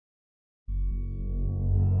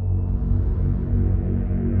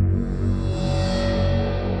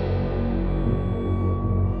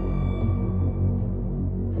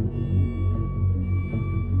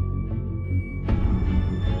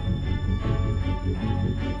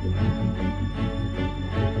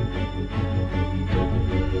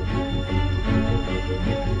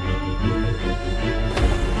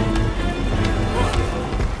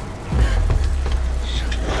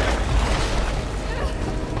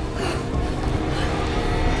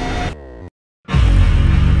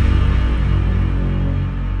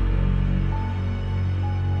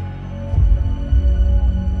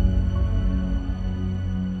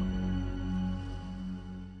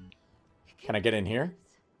Can I get in here?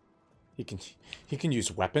 He can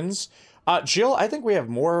use weapons. Jill, I think we have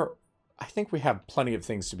more... I think we have plenty of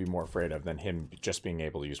things to be more afraid of than him just being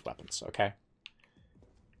able to use weapons, okay?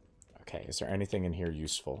 Okay, is there anything in here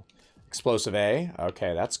useful? Explosive A.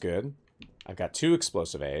 Okay, that's good. I've got 2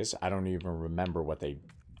 explosive A's. I don't even remember what they...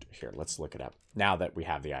 Here, let's look it up. Now that we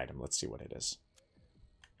have the item, let's see what it is.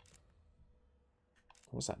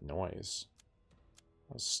 What was that noise?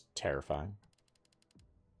 That was terrifying.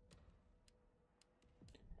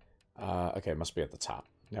 Okay, it must be at the top.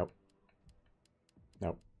 Nope.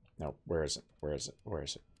 Nope. Nope. Where is it? Where is it? Where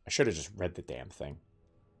is it? I should have just read the damn thing.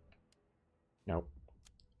 Nope.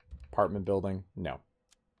 Apartment building? No.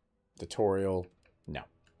 Tutorial? No.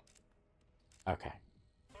 Okay.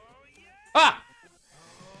 Ah!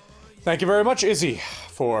 Thank you very much, Izzy,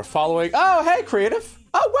 for following. Oh, hey, creative.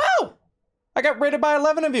 Oh, wow! I got rated by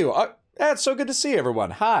 11 of you. It's so good to see everyone.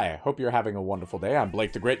 Hi. Hope you're having a wonderful day. I'm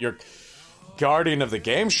Blake the Great, your guardian of the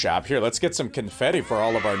game shop. Here, let's get some confetti for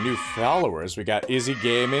all of our new followers. We got Izzy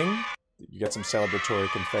Gaming. You got some celebratory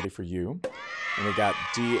confetti for you. And we got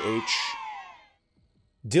DH...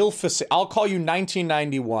 Dilfus. I'll call you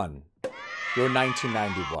 1991. You're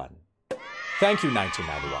 1991. Thank you,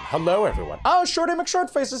 1991. Hello, everyone. Oh, Shorty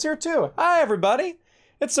McShortface is here, too. Hi, everybody.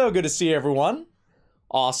 It's so good to see everyone.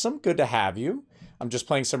 Awesome. Good to have you. I'm just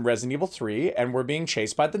playing some Resident Evil 3, and we're being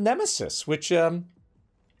chased by the Nemesis, which,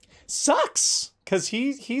 sucks. Because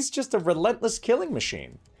he's just a relentless killing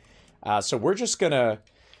machine. So we're just gonna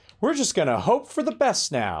hope for the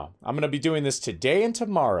best now. I'm gonna be doing this today and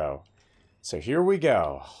tomorrow. So here we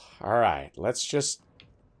go. All right, let's just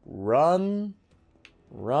run.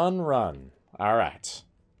 All right.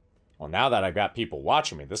 Well, now that I've got people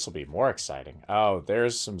watching me, this will be more exciting. Oh,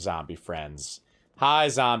 there's some zombie friends. Hi,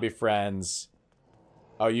 zombie friends.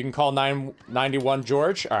 Oh, you can call 991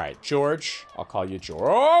 George? All right, George. I'll call you George.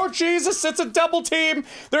 Oh, Jesus, it's a double team.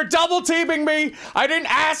 They're double teaming me. I didn't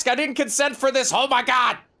ask. I didn't consent for this. Oh, my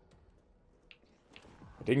God.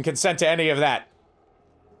 I didn't consent to any of that.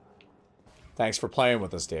 Thanks for playing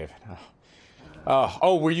with us, David.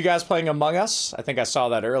 Oh, were you guys playing Among Us? I think I saw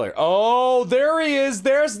that earlier. Oh, there he is.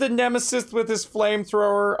 There's the Nemesis with his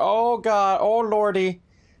flamethrower. Oh, God. Oh, Lordy.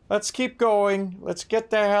 Let's keep going. Let's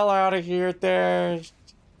get the hell out of here. There.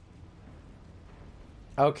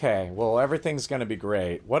 Okay, well, everything's gonna be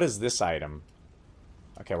great. What is this item?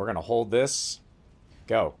 Okay, we're gonna hold this.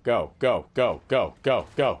 Go, go, go, go, go, go,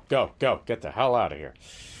 go, go, go. Get the hell out of here.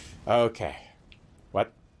 Okay.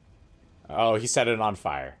 What? Oh, he set it on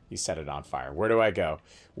fire. He set it on fire. Where do I go?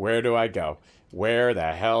 Where do I go? Where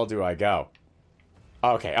the hell do I go?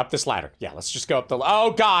 Okay, up this ladder. Yeah, let's just go up the...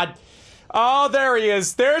 Oh, God! Oh, there he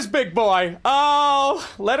is. There's Big Boy. Oh,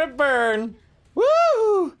 let it burn.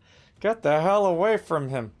 Woo! Get the hell away from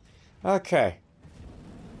him. Okay.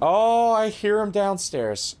 Oh, I hear him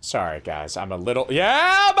downstairs. Sorry, guys. I'm a little...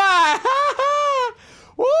 Yeah, bye!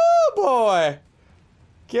 Woo, boy!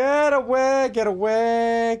 Get away, get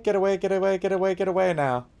away, get away, get away, get away, get away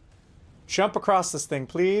now. Jump across this thing,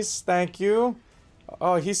 please. Thank you.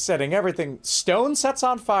 Oh, he's setting everything. Stone sets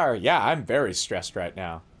on fire. Yeah, I'm very stressed right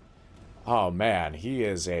now. Oh, man.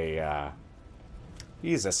 He's a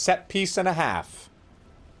set piece and a half.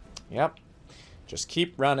 Yep. Just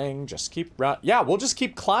keep running. Just keep run. Yeah, we'll just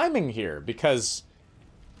keep climbing here because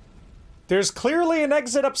there's clearly an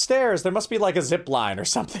exit upstairs. There must be like a zip line or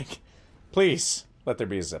something. Please, let there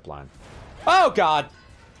be a zip line. Oh, God.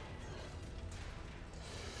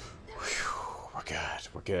 Whew, we're good.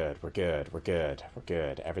 We're good. We're good. We're good. We're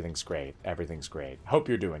good. Everything's great. Everything's great. Hope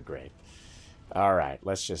you're doing great. All right,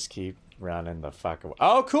 let's just keep running the fuck away.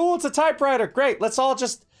 Oh, cool. It's a typewriter. Great. Let's all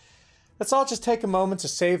just take a moment to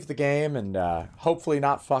save the game and hopefully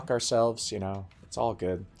not fuck ourselves, you know. It's all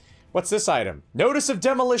good. What's this item? Notice of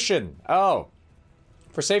demolition. Oh.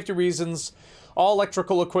 For safety reasons, all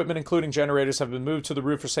electrical equipment, including generators, have been moved to the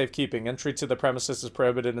roof for safekeeping. Entry to the premises is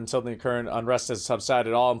prohibited until the current unrest has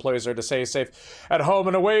subsided. All employees are to stay safe at home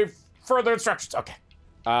and away. Further instructions. Okay.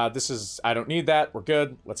 This is... I don't need that. We're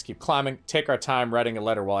good. Let's keep climbing. Take our time writing a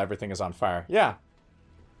letter while everything is on fire. Yeah.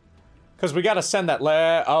 Because we gotta send that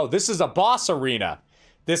oh, this is a boss arena.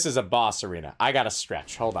 This is a boss arena. I gotta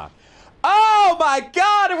stretch. Hold on. Oh my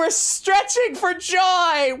God, we're stretching for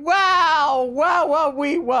joy! Wow! Wow,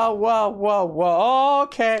 wow, whoa.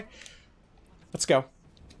 Okay. Let's go.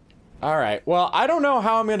 Alright, well, I don't know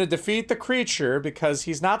how I'm gonna defeat the creature because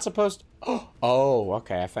he's not supposed to... Oh,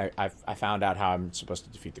 okay, I found out how I'm supposed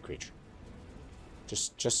to defeat the creature.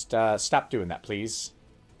 Just stop doing that, please.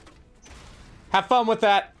 Have fun with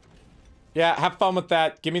that. Yeah, have fun with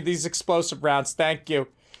that. Give me these explosive rounds. Thank you.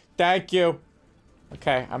 Thank you.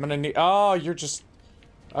 Okay, I'm gonna need... Oh, you're just...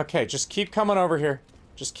 Okay, just keep coming over here.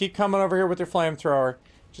 Just keep coming over here with your flamethrower.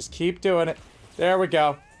 Just keep doing it. There we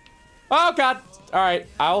go. Oh, God. All right,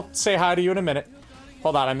 I'll say hi to you in a minute.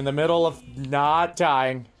 Hold on, I'm in the middle of not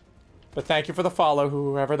dying. But thank you for the follow,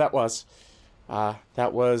 whoever that was.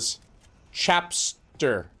 That was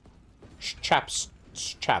Chapster.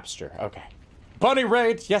 Chapster, okay. Bunny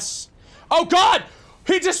raid, yes. Oh, God!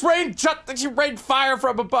 He just rained fire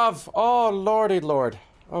from above. Oh, lordy lord.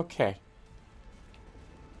 Okay.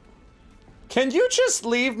 Can you just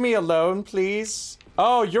leave me alone, please?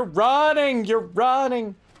 Oh, you're running, you're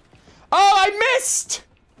running. Oh, I missed!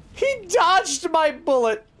 He dodged my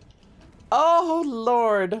bullet. Oh,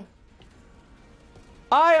 lord.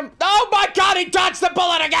 Oh my God, he dodged the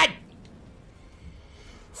bullet again!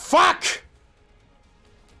 Fuck!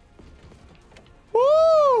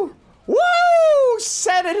 Woo! Woo!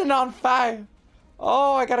 Set it on fire.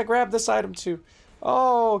 Oh, I gotta grab this item too.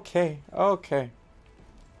 Oh, okay, okay.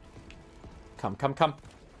 Come, come, come.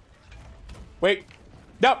 Wait.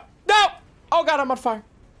 No, no! Oh God, I'm on fire.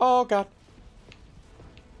 Oh God.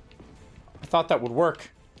 I thought that would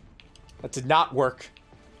work. That did not work.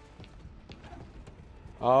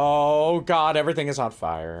 Oh God, everything is on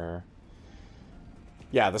fire.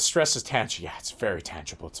 Yeah, the stress is tangible. Yeah, it's very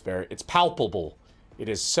tangible. It's palpable. It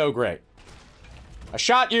is so great. I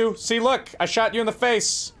shot you. See, look, I shot you in the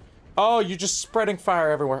face. Oh, you're just spreading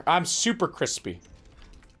fire everywhere. I'm super crispy.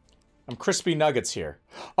 I'm crispy nuggets here.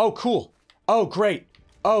 Oh, cool. Oh, great.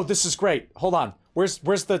 Oh, this is great. Hold on. Where's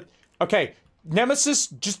the? Okay,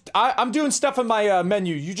 Nemesis. I'm doing stuff in my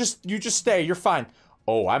menu. You just stay. You're fine.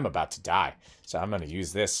 Oh, I'm about to die. So I'm gonna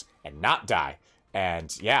use this and not die.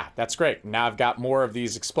 And yeah, that's great. Now I've got more of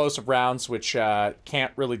these explosive rounds, which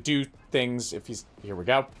can't really do things if he's... Here we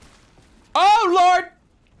go. Oh, Lord!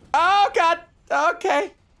 Oh, God!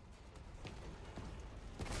 Okay.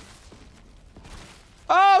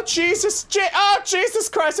 Oh, Jesus! Oh, Jesus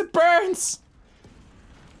Christ, it burns!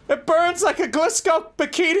 It burns like a Glisco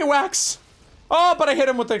bikini wax! Oh, but I hit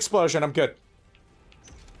him with the explosion. I'm good.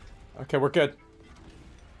 Okay, we're good.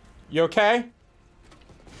 You okay?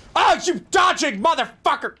 Oh, you dodging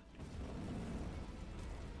motherfucker!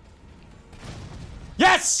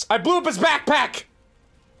 Yes! I blew up his backpack!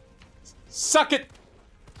 Suck it,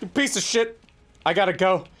 you piece of shit. I gotta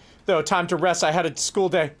go. Though, time to rest. I had a school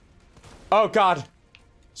day. Oh, God.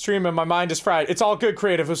 Streaming, my mind is fried. It's all good,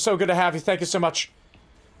 Creative. It was so good to have you. Thank you so much.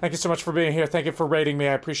 Thank you so much for being here. Thank you for rating me.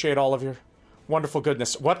 I appreciate all of your wonderful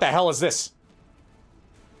goodness. What the hell is this?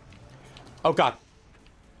 Oh, God.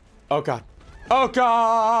 Oh, God. Oh,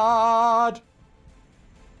 God!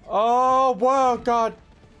 Oh, whoa, God.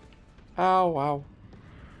 Ow, wow.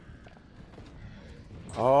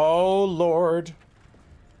 Oh, Lord.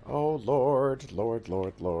 Oh, Lord. Lord,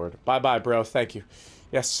 Lord, Lord. Bye-bye, bro. Thank you.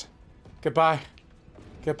 Yes. Goodbye.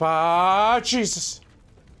 Goodbye. Jesus.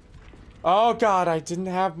 Oh, God. I didn't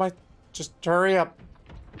have my... Just hurry up.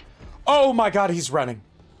 Oh, my God. He's running.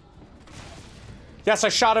 Yes, I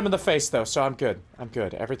shot him in the face, though, so I'm good. I'm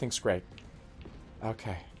good. Everything's great.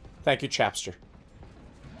 Okay. Thank you, Chapster.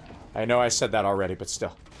 I know I said that already, but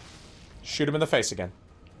still. Shoot him in the face again.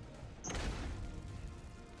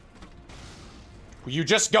 Will you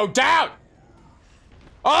just go down?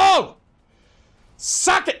 Oh!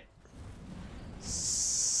 Suck it!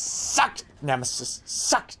 Suck it, Nemesis.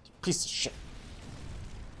 Suck it, piece of shit.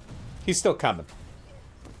 He's still coming.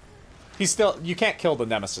 He's still... You can't kill the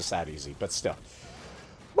Nemesis that easy, but still.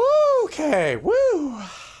 Woo! Okay, woo!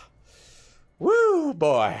 Woo,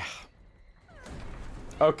 boy.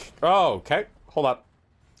 Okay. Oh, okay. Hold on.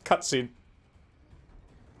 Cutscene.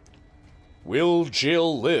 Will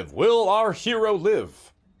Jill live? Will our hero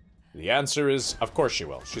live? The answer is, of course she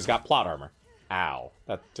will. She's got plot armor. Ow.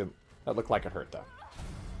 That looked like it hurt, though.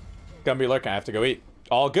 Gonna be looking. I have to go eat.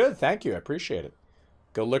 All good. Thank you. I appreciate it.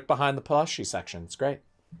 Go look behind the plushie section. It's great.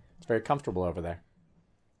 It's very comfortable over there.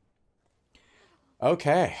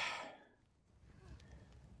 Okay.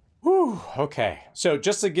 Whew, okay. So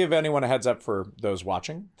just to give anyone a heads up for those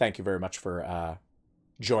watching, thank you very much for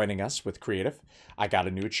joining us with Creative. I got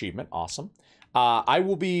a new achievement. Awesome. I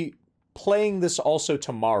will be playing this also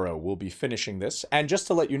tomorrow. We'll be finishing this. And just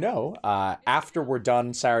to let you know, after we're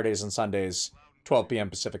done Saturdays and Sundays, 12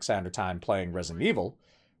 p.m. Pacific Standard Time, playing Resident Evil,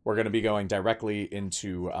 we're going to be going directly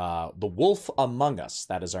into The Wolf Among Us.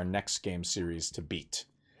 That is our next game series to beat.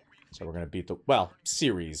 So we're going to beat the, well,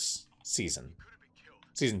 season.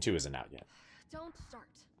 Season 2 isn't out yet. Don't start.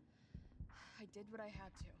 I did what I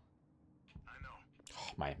had to. I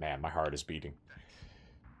know. Oh, my heart is beating.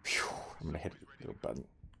 Phew, I'm gonna hit the little button.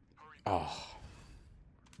 Oh.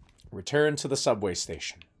 Return to the subway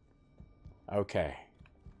station. Okay.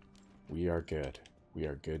 We are good. We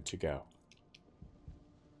are good to go.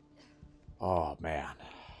 Oh, man.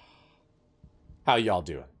 How y'all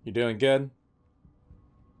doing? You doing good?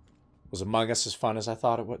 Was Among Us as fun as I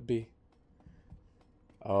thought it would be?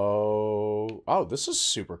 Oh, this is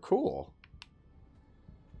super cool.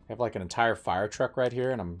 I have like an entire fire truck right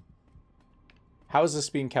here, and I'm... How is this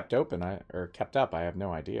being kept open? Or kept up? I have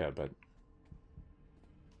no idea, but...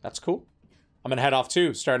 That's cool. I'm gonna head off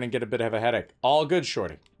too, starting to get a bit of a headache. All good,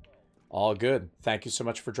 Shorty. All good. Thank you so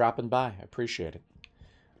much for dropping by. I appreciate it.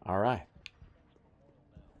 Alright.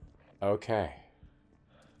 Okay.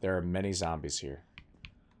 There are many zombies here.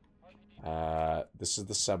 This is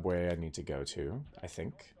the subway I need to go to, I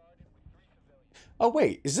think. Oh,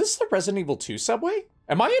 wait. Is this the Resident Evil 2 subway?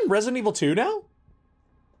 Am I in Resident Evil 2 now?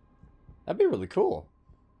 That'd be really cool.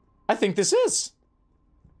 I think this is.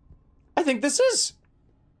 I think this is.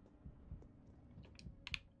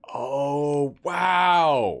 Oh,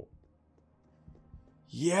 wow.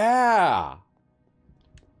 Yeah.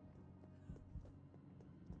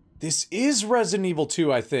 This is Resident Evil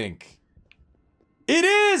 2, I think. It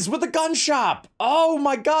is! With the gun shop! Oh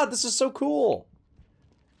my god, this is so cool.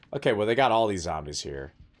 Okay, well, they got all these zombies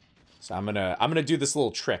here. So I'm gonna do this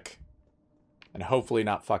little trick. And hopefully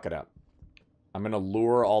not fuck it up. I'm gonna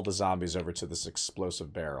lure all the zombies over to this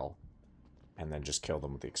explosive barrel. And then just kill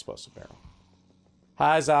them with the explosive barrel.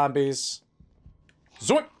 Hi, zombies.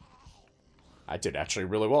 Zoink! I did actually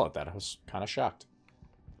really well at that. I was kind of shocked.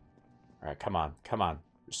 Alright, come on. Come on.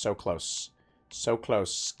 You're so close. So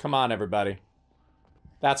close. Come on, everybody.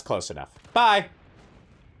 That's close enough. Bye!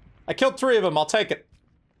 I killed 3 of them. I'll take it.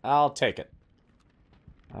 I'll take it.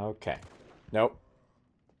 Okay. Nope.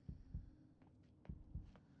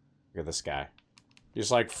 Look at this guy.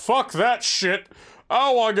 He's like, fuck that shit! I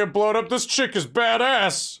don't want to get blown up. This chick is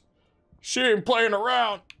badass! She ain't playing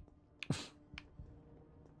around!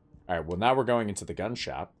 Alright, well now we're going into the gun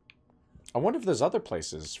shop. I wonder if there's other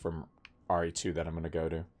places from RE2 that I'm gonna go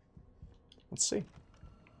to. Let's see.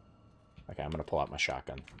 Okay, I'm gonna pull out my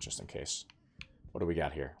shotgun, just in case. What do we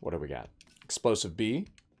got here? What do we got? Explosive B.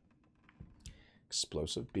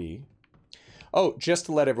 Explosive B. Oh, just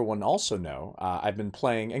to let everyone also know, I've been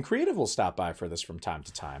playing, and Creative will stop by for this from time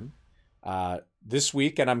to time. This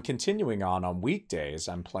week, and I'm continuing on weekdays,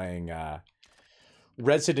 I'm playing no,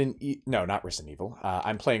 not Resident Evil.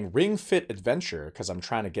 I'm playing Ring Fit Adventure, because I'm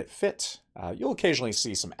trying to get fit. You'll occasionally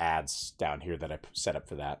see some ads down here that I set up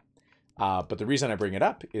for that. But the reason I bring it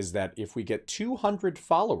up is that if we get 200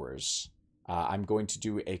 followers, I'm going to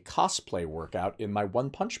do a cosplay workout in my One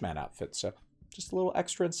Punch Man outfit. So just a little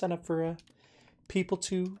extra incentive for people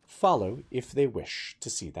to follow if they wish to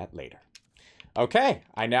see that later. Okay,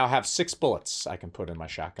 I now have 6 bullets I can put in my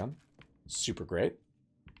shotgun. Super great.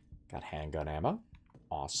 Got handgun ammo.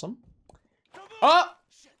 Awesome. Oh!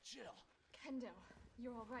 Kendo,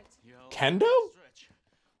 you're all right. Kendo?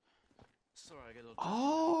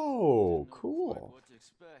 Oh, cool.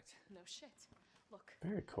 No shit. Look.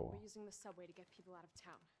 Very cool. We're using the subway to get people out of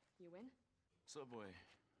town. You in? Subway.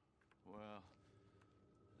 Well,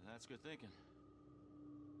 that's good thinking.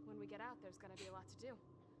 When we get out, there's gonna be a lot to do.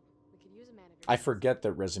 We could use a man of your I forget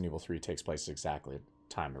that Resident Evil 3 takes place exactly at the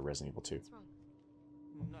time of Resident Evil 2. What's wrong?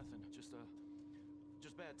 Nothing.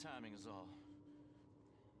 Just bad timing is all.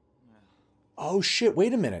 Yeah. Oh shit,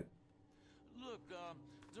 wait a minute. Look,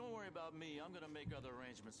 don't worry about me. I'm gonna make other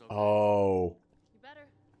arrangements. Okay? Oh. You better.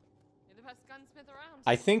 You're the best gunsmith around.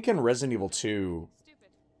 I think in Resident Evil 2...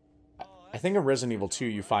 Stupid. I think in Resident Evil 2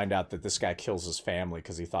 you find out that this guy kills his family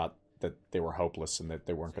because he thought that they were hopeless and that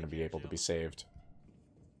they weren't going to be able to be saved.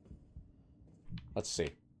 Let's see.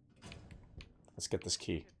 Let's get this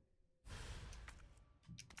key.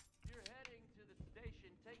 You're heading to the station.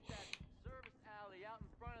 Take that service alley out in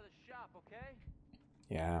front of the shop, okay?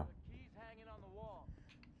 Yeah. The key's hanging on the wall.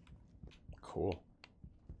 Cool.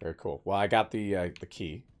 Very cool. Well, I got the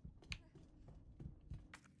key.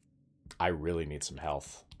 I really need some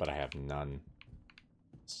health, but I have none.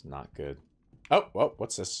 It's not good. Oh, whoa,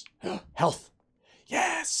 what's this? Health!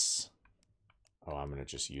 Yes! Oh, I'm gonna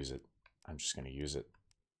just use it. I'm just gonna use it.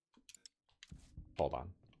 Hold on.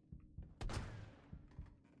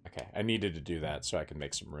 Okay, I needed to do that so I can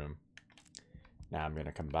make some room. Now I'm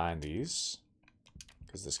gonna combine these,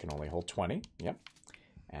 because this can only hold 20. Yep.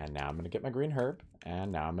 And now I'm gonna get my green herb,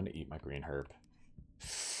 and now I'm gonna eat my green herb.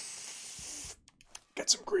 Get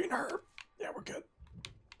some green herb. Yeah, we're good.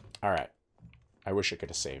 Alright. I wish I could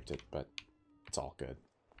have saved it, but it's all good.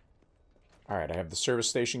 Alright, I have the service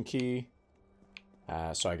station key.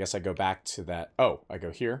 So I guess I go back to that. Oh, I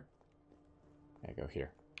go here. I go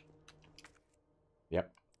here.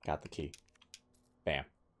 Yep, got the key. Bam.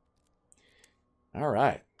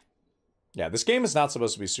 Alright. Yeah, this game is not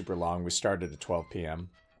supposed to be super long. We started at 12 p.m.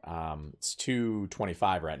 It's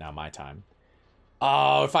 2:25 right now, my time.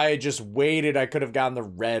 Oh, if I had just waited, I could have gotten the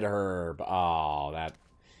red herb. Oh, that...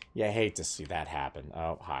 Yeah, I hate to see that happen.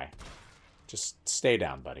 Oh, hi. Just stay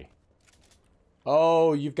down, buddy.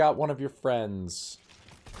 Oh, you've got one of your friends.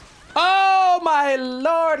 Oh, my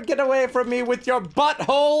lord! Get away from me with your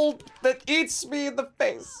butthole that eats me in the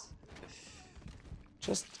face.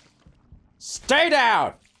 Just stay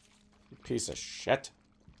down, you piece of shit.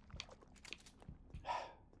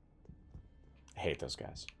 I hate those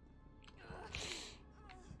guys.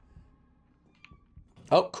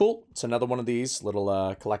 Oh, cool. It's another one of these. Little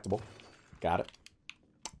collectible. Got it.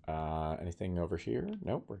 Anything over here?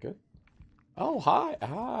 Nope, we're good. Oh, hi.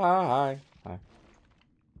 Hi. Hi.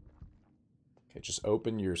 Okay, just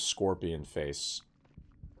open your scorpion face.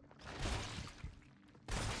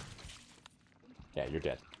 Yeah, you're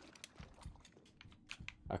dead.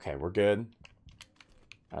 Okay, we're good.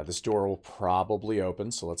 This door will probably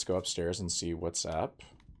open, so let's go upstairs and see what's up.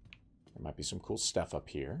 There might be some cool stuff up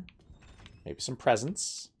here. Maybe some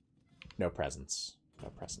presents. No presents. No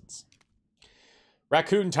presents.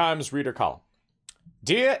 Raccoon Times Reader Call.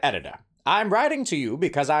 Dear Editor, I'm writing to you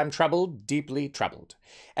because I'm troubled, deeply troubled.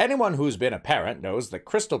 Anyone who's been a parent knows that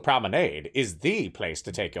Crystal Promenade is the place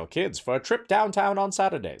to take your kids for a trip downtown on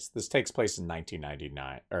Saturdays. This takes place in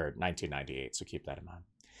 1998, so keep that in mind.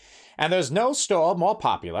 And there's no store more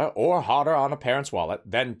popular or harder on a parent's wallet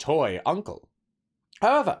than Toy Uncle.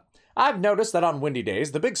 However, I've noticed that on windy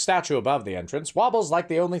days, the big statue above the entrance wobbles like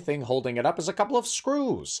the only thing holding it up is a couple of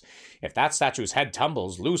screws. If that statue's head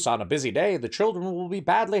tumbles loose on a busy day, the children will be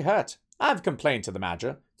badly hurt. I've complained to the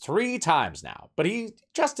manager 3 times now, but he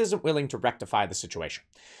just isn't willing to rectify the situation.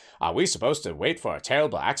 Are we supposed to wait for a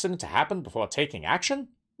terrible accident to happen before taking action?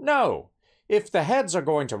 No. If the heads are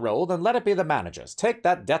going to roll, then let it be the managers. Take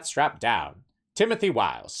that death strap down. Timothy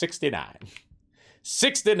Wiles, 69.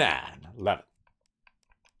 69. Love it.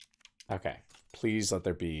 Okay. Please let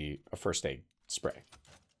there be a first aid spray.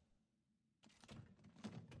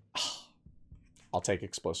 I'll take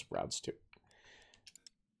explosive rounds too.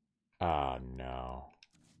 Oh no.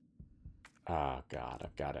 Oh god,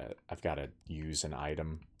 I've gotta use an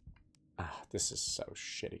item. Ah, this is so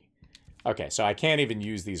shitty. Okay, so I can't even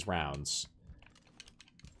use these rounds.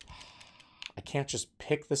 I can't just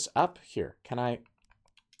pick this up here. Can I?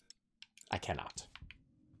 I cannot.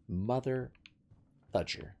 Mother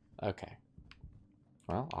fudger. Okay.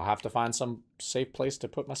 Well, I'll have to find some safe place to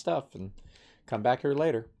put my stuff and come back here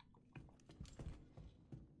later.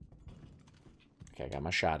 Okay, I got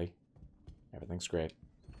my shotty. Everything's great.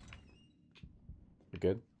 We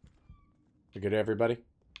good? We good, everybody?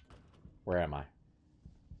 Where am I?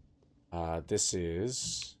 This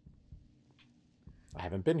is... I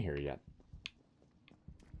haven't been here yet.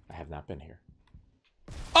 I have not been here.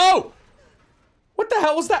 Oh! What the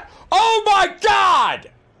hell was that? Oh my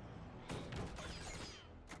god!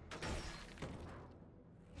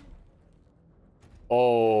 Oh,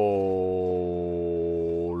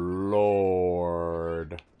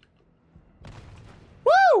 Lord.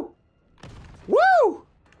 Woo! Woo!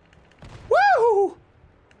 Woo!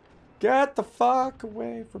 Get the fuck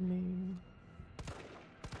away from me.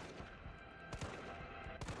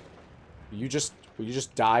 Will you just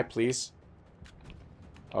die, please?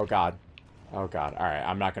 Oh, God. Oh, God. All right,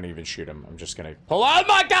 I'm not going to even shoot him. I'm just going to pull. Oh,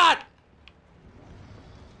 my God!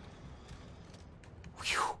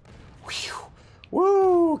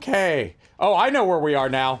 Woo, okay. Oh, I know where we are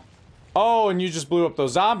now. Oh, and you just blew up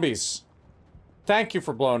those zombies. Thank you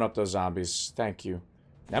for blowing up those zombies. Thank you.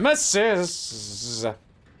 Nemesis!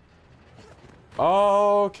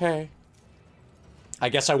 Okay. I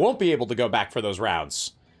guess I won't be able to go back for those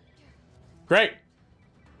rounds. Great.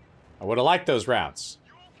 I would have liked those rounds.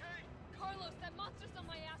 You okay? Carlos, that monster's on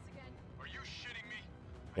my ass again. Are you shitting me?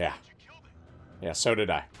 Yeah. You killed it. Yeah, so did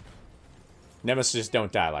I. Nemesis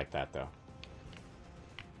don't die like that, though.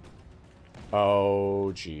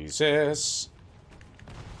 Oh, Jesus.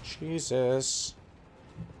 Jesus.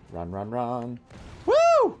 Run, run, run.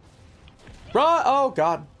 Woo! Run! Oh,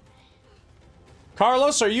 God.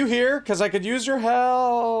 Carlos, are you here? Because I could use your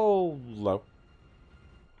help. Low.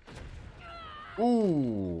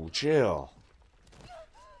 Ooh, Jill.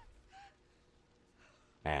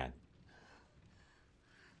 Man.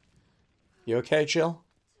 You okay, Jill?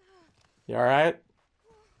 You alright?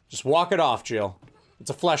 Just walk it off, Jill. It's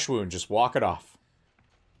a flesh wound, just walk it off.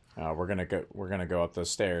 Oh, we're gonna go up those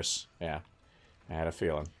stairs. Yeah. I had a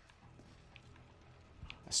feeling.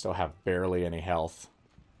 I still have barely any health.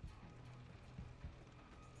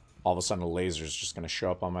 All of a sudden a laser's just gonna show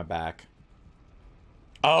up on my back.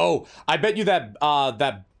 Oh! I bet you that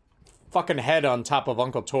fucking head on top of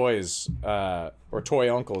Uncle Toy's, or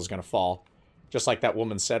Toy Uncle is gonna fall. Just like that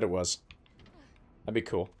woman said it was. That'd be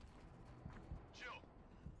cool.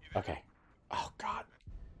 Okay. Oh, God.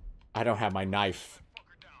 I don't have my knife.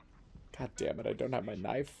 God damn it, I don't have my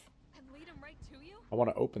knife. I want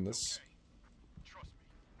to open this.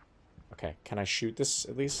 Okay, can I shoot this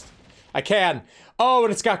at least? I can! Oh,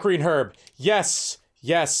 and it's got green herb. Yes!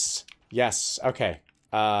 Yes! Yes. Okay.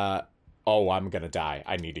 Oh, I'm gonna die.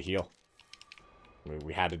 I need to heal.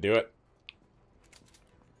 We had to do it.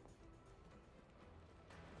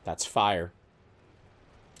 That's fire.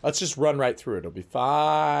 Let's just run right through it. It'll be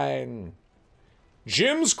fine.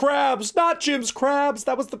 Jim's crabs! Not Jim's crabs!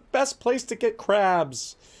 That was the best place to get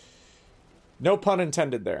crabs. No pun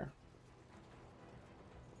intended there.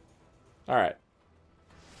 Alright.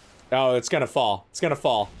 Oh, it's gonna fall. It's gonna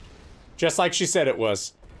fall. Just like she said it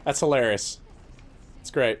was. That's hilarious.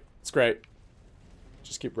 It's great. It's great.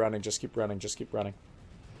 Just keep running, just keep running, just keep running.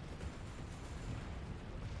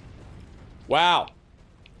 Wow.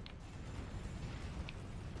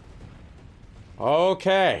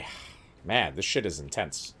 Okay. Man, this shit is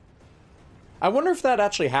intense. I wonder if that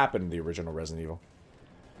actually happened in the original Resident Evil.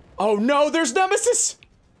 Oh no, there's Nemesis!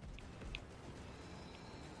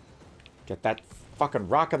 Get that fucking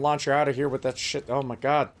rocket launcher out of here with that shit. Oh my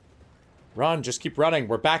god. Run, just keep running.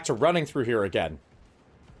 We're back to running through here again.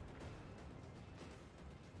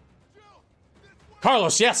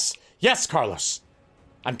 Carlos, yes! Yes, Carlos!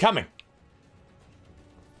 I'm coming.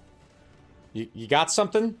 You got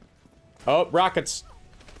something? Oh, rockets.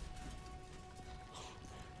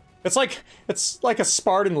 It's like a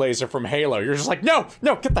Spartan laser from Halo. You're just like, no,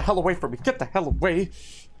 no, get the hell away from me. Get the hell away.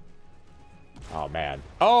 Oh, man.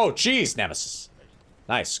 Oh, jeez, Nemesis.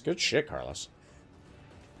 Nice. Good shit, Carlos.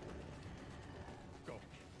 Go.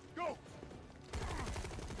 Go.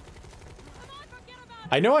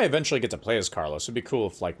 I know I eventually get to play as Carlos. It'd be cool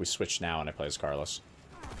if, like, we switch now and I play as Carlos.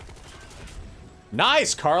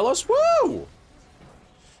 Nice, Carlos. Woo!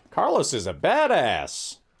 Carlos is a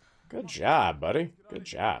badass. Good job, buddy. Good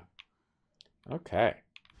job. Okay.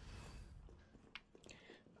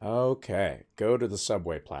 Okay. Go to the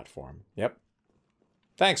subway platform. Yep.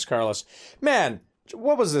 Thanks, Carlos. Man,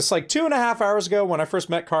 what was this? Like 2.5 hours ago when I first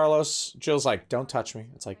met Carlos, Jill's like, don't touch me.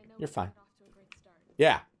 It's like, you're fine.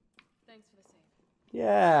 Yeah. Thanks for the save.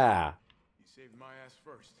 Yeah. You saved my ass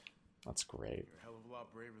first. That's great. You're a hell of a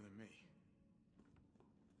lot braver than me.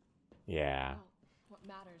 Yeah. Oh, what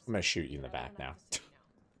matters? I'm gonna shoot you in the back now.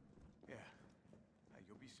 Yeah.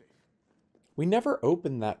 You'll be safe. We never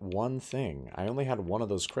opened that one thing. I only had one of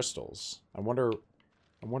those crystals. I wonder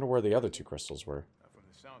where the other 2 crystals were. From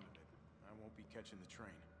the sound of it, I won't be catching the train.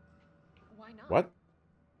 Why not? What?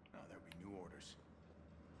 No, there'll be new orders.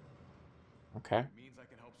 Okay. It means I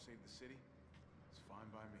can help save the city. It's fine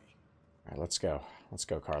by me. All right, let's go. Let's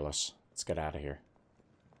go, Carlos. Let's get out of here.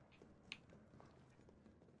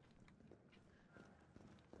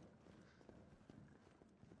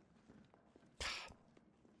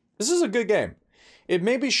 This is a good game. It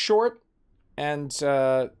may be short, and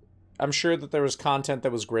I'm sure that there was content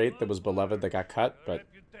that was great, that was beloved, that got cut, but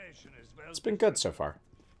it's been good so far.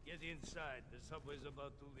 Get inside. The subway's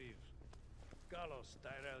about to leave. Carlos,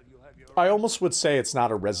 Tyrell, you have your... I almost would say it's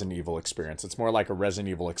not a Resident Evil experience. It's more like a Resident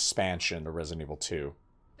Evil expansion to Resident Evil 2.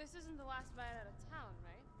 This isn't the last bite out of town,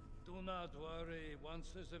 right? Do not worry.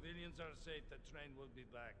 Once the civilians are safe, the train will be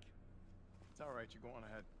back. It's all right. You go on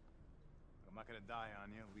ahead. I'm not gonna die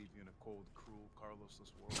on you. Leave you in a cold, cruel,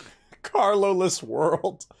 Carlosless world. Carlo-less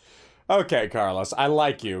world. Okay, Carlos, I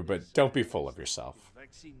like you, but don't be full of yourself.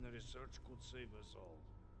 Vaccine research could save us all.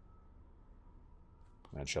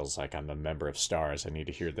 And Jill's like, I'm a member of STARS. I need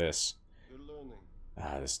to hear this. You're learning.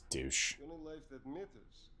 Ah, this douche. The only life that matters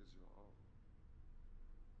is your own.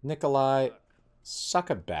 Nikolai, suck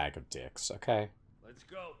a bag of dicks, okay? Let's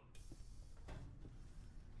go.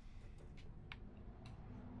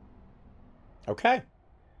 Okay.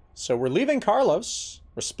 So we're leaving Carlos.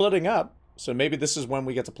 We're splitting up. So maybe this is when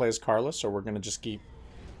we get to play as Carlos, or we're going to just keep...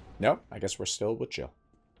 Nope, I guess we're still with Jill.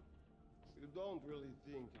 You don't really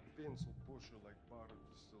think a pencil pusher like Barton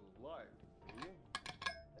is still alive, do you?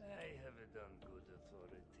 I haven't done good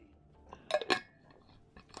authority.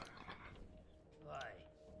 Why?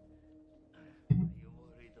 Are you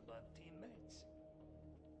worried about teammates?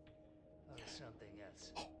 Or something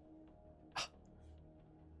else?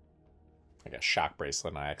 I got a shock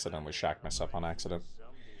bracelet and I accidentally shocked myself on accident.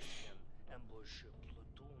 Somebody can ambush a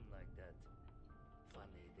platoon like that.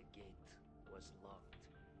 Funny, the gate was locked.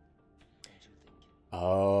 Don't you think?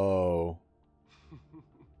 Oh.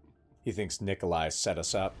 He thinks Nikolai set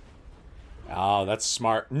us up. Oh, that's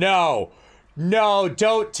smart. No! No,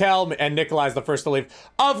 don't tell me. And Nikolai's the first to leave.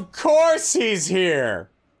 Of course he's here.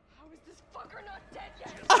 How is this fucker not dead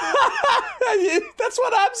yet? That's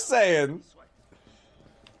what I'm saying.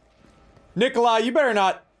 Nikolai, you better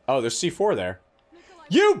not. Oh, there's C4 there. Nikolai,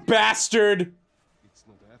 You bastard! It's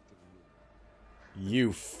not after me.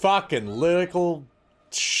 You fucking little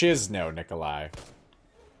shizno, Nikolai.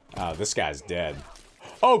 Oh, this guy's dead.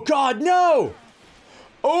 Oh god, no!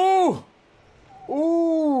 Oh!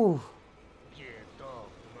 Ooh! Get off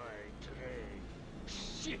my tray.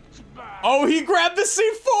 Shit bag. Oh, he grabbed the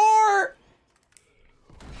C4!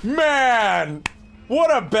 Man!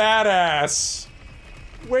 What a badass!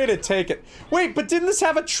 Way to take it. Wait, but didn't this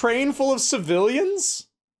have a train full of civilians?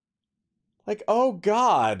 Like, oh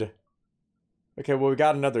god. Okay, well, we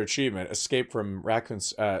got another achievement. Escape from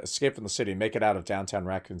escape from the city. Make it out of downtown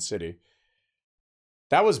Raccoon City.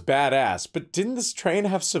 That was badass. But didn't this train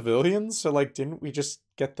have civilians? So, like, didn't we just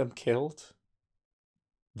get them killed?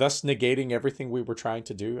 Thus negating everything we were trying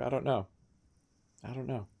to do? I don't know. I don't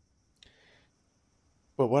know.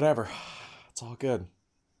 But whatever. It's all good.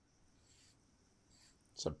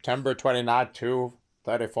 September 29th,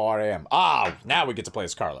 2:34 a.m. Ah, now we get to play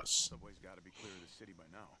as Carlos. Subway's got to be clear of the city by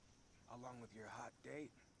now. Along with your hot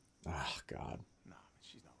date. Ah, God. Nah,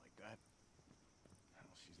 she's not like that. Hell,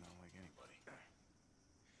 she's not like anybody.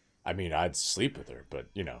 I mean, I'd sleep with her, but,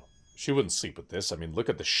 you know, she wouldn't sleep with this. I mean, look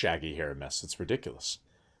at the shaggy hair mess. It's ridiculous.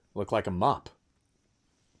 Look like a mop.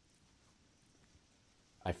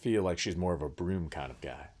 I feel like she's more of a broom kind of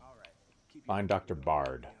guy. All right. Keep Find Dr.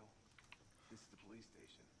 Bard. This is the police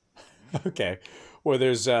station. Okay. Well,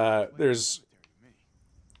 there's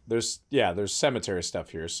cemetery stuff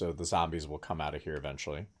here, so the zombies will come out of here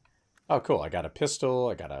eventually. Oh, cool. I got a pistol,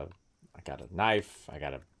 I got a knife, I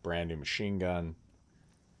got a brand new machine gun.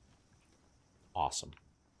 Awesome.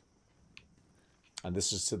 And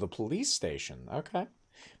this is to the police station. Okay.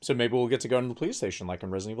 So maybe we'll get to go into the police station like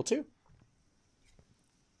in Resident Evil 2.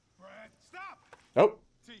 Brad, stop! Oh.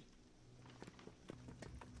 T.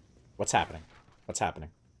 What's happening? What's happening?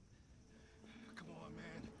 Come on,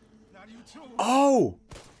 man. Not you too. Oh!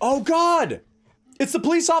 Oh, God! It's the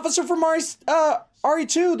police officer from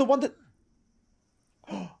RE2, the one that...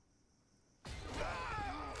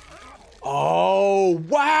 Oh,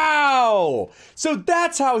 wow! So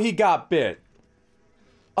that's how he got bit.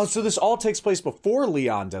 Oh, so this all takes place before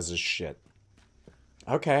Leon does his shit.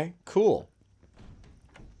 Okay, cool.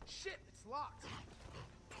 Shit, it's locked.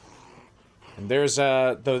 And there's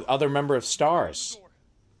the other member of Stars.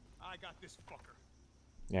 I got this fucker.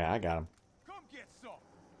 Yeah, I got him. Come get some.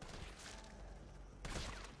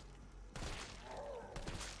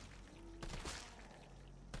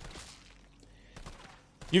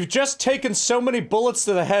 You've just taken so many bullets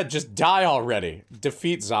to the head, just die already.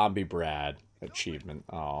 Defeat Zombie Brad. Achievement.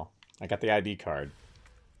 Oh, I got the ID card.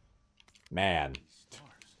 Man.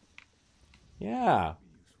 Yeah.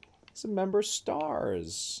 It's a member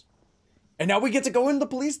Stars. And now we get to go in the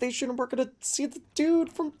police station and we're gonna see the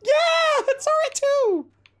dude from... Yeah! It's alright too!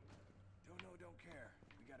 Don't know, don't care.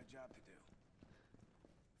 We got a job to do.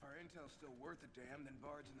 If our intel's still worth a damn, then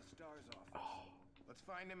Bard's in the Stars office. Let's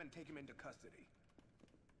find him and take him into custody.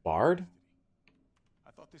 Bard?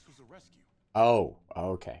 I thought this was a rescue. Oh,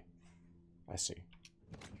 okay. I see.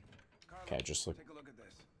 Carlos, Okay, just look. take a look at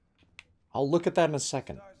this. I'll look at that in a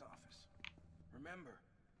second. Stars office. Remember,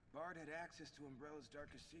 Bard had access to Umbrella's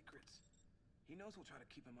darkest secrets. He knows we'll try to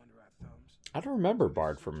keep him under our thumbs. I don't remember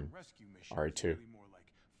Bard from Rescue mission RE2. is really more like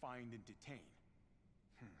find and detain.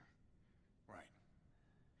 Right.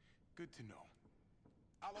 Good to know.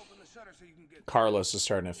 I'll open the shutter so you can get... Carlos is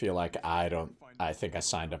starting to feel like I think I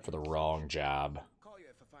signed up for the wrong job. Call you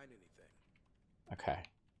if I find anything. Okay,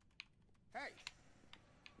 Hey!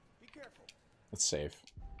 Be careful. let's save.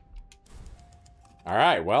 All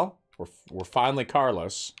right, well, we're finally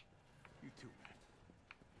Carlos. You too, man.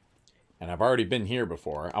 And I've already been here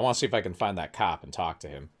before. I want to see if I can find that cop and talk to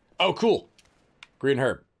him. Oh, cool. Green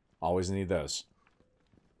herb. Always need those.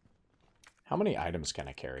 How many items can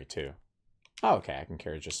I carry, too? Oh, okay. I can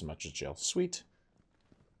carry just as much as Jill. Sweet.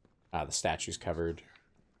 Ah, the statue's covered.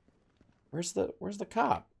 Where's the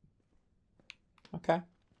cop? Okay. All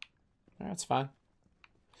right, that's fine.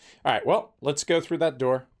 All right, well, let's go through that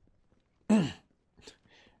door.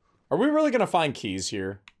 Are we really going to find keys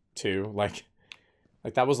here, too? Like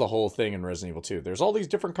that was the whole thing in Resident Evil 2. There's all these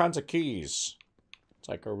different kinds of keys. It's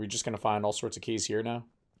like, are we just going to find all sorts of keys here now?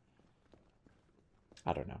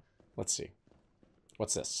 I don't know. Let's see.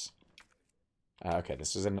 What's this? Okay,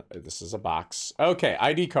 this is a box. Okay,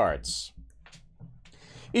 ID cards.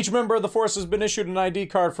 Each member of the force has been issued an ID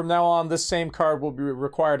card. From now on, this same card will be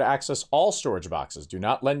required to access all storage boxes. Do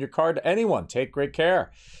not lend your card to anyone. Take great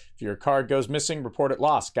care. If your card goes missing, report it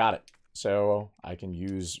lost. Got it. So I can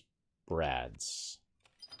use Brad's.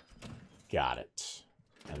 Got it.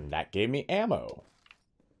 And that gave me ammo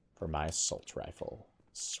for my assault rifle.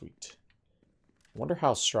 Sweet. I wonder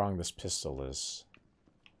how strong this pistol is.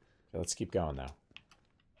 Okay, let's keep going though.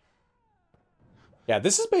 Yeah,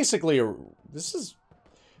 this is basically a... This is...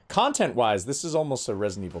 Content-wise, this is almost a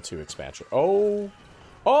Resident Evil 2 expansion. Oh!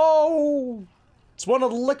 Oh! It's one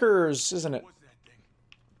of the liquors, isn't it?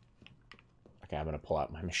 Okay, I'm gonna pull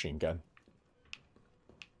out my machine gun.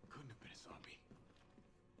 Couldn't have been a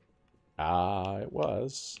zombie. It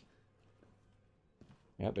was.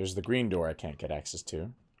 Yeah, there's the green door I can't get access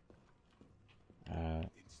to.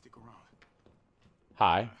 Didn't stick around.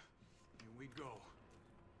 Hi. Here we go.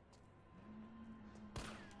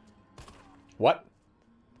 What?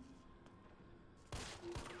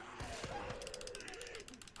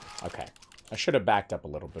 Okay. I should have backed up a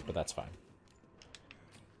little bit, but that's fine.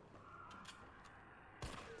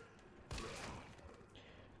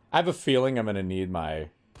 I have a feeling I'm going to need my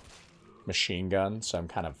machine gun, so I'm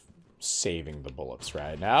kind of saving the bullets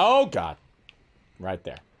right now. Oh, God. Right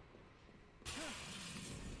there.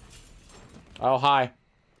 Oh, hi.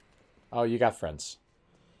 Oh, you got friends.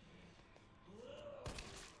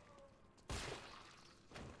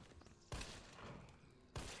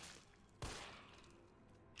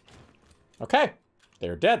 Okay.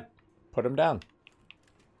 They're dead. Put them down.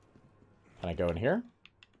 Can I go in here?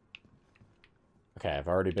 Okay, I've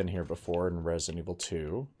already been here before in Resident Evil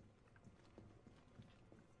 2.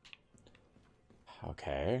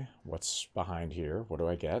 Okay, what's behind here? What do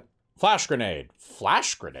I get? Flash grenade!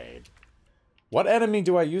 Flash grenade? What enemy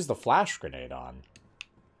do I use the flash grenade on?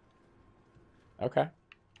 Okay.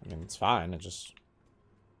 I mean, it's fine. It's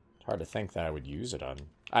hard to think that I would use it on...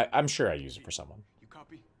 I'm sure I use it for someone. You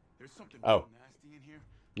copy? There's something Oh. nasty in here.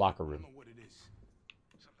 Locker I room. don't know what it is.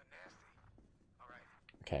 Something nasty. All right.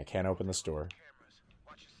 Okay, I can't open this door. Cameras.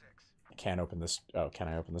 Watch your six. I can't open this... Oh, can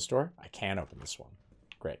I open this door? I can open this one.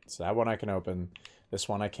 Great. So that one I can open. This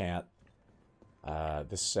one I can't.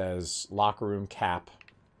 This says locker room cap.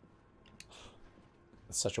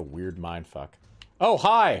 That's such a weird mindfuck. Oh,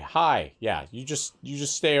 hi! Hi! Yeah, you just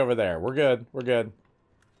stay over there. We're good. We're good.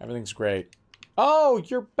 Everything's great. Oh,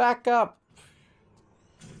 you're back up!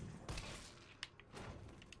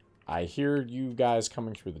 I hear you guys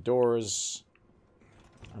coming through the doors.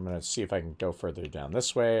 I'm gonna see if I can go further down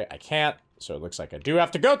this way. I can't, so it looks like I do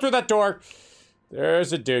have to go through that door!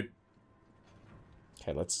 There's a dude.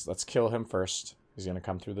 Okay, let's kill him first. He's gonna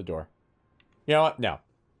come through the door. You know what? No.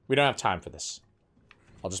 We don't have time for this.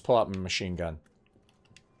 I'll just pull out my machine gun.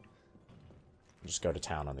 Just go to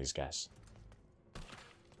town on these guys.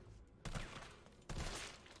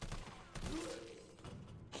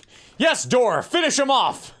 Yes, door! Finish him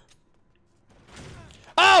off!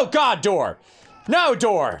 Oh, God, door! No,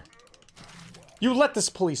 door! You let this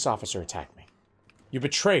police officer attack me. You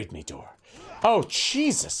betrayed me, door. Oh,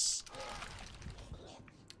 Jesus!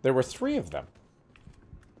 There were 3 of them.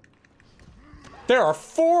 There are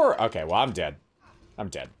 4! Okay, well, I'm dead. I'm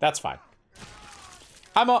dead. That's fine.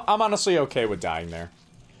 I'm honestly okay with dying there.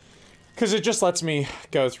 Because it just lets me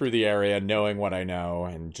go through the area knowing what I know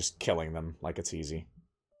and just killing them like it's easy.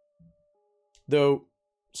 Though,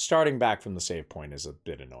 starting back from the save point is a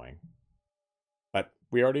bit annoying. But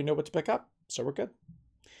we already know what to pick up, so we're good.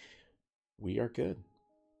 We are good.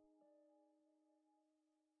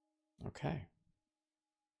 Okay.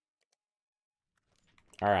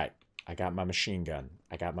 Alright. I got my machine gun.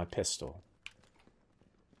 I got my pistol.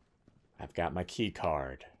 I've got my key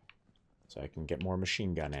card. So I can get more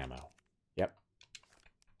machine gun ammo. Yep.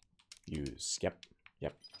 Use. Yep.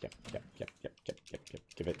 Yep. Yep. Yep. Yep. Yep. Yep. Yep. Yep.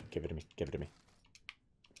 Give it to me. Give it to me.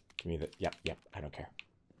 Give me the... Yep. Yep. I don't care.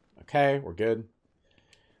 Okay. We're good.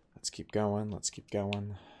 Let's keep going. Let's keep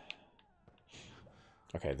going.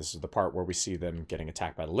 Okay. This is the part where we see them getting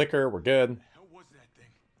attacked by the liquor. We're good. How was that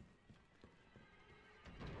thing?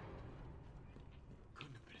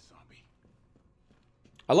 Couldn't have been a zombie.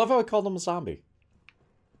 I love how I called them a zombie.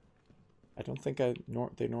 I don't think they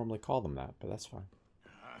normally call them that, but that's fine.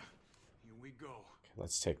 Here we go. Okay,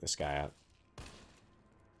 let's take this guy out.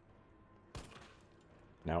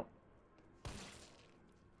 No.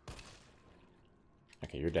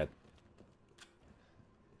 Okay, you're dead.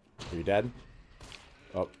 Are you dead?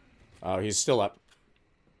 Oh. Oh, he's still up.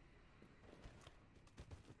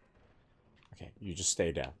 Okay, you just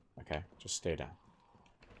stay down. Okay, just stay down.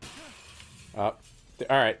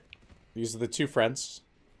 Alright. These are the 2 friends.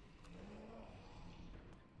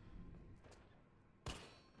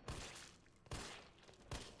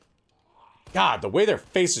 God, the way their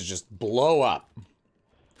faces just blow up.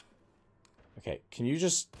 Okay, can you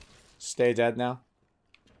just stay dead now?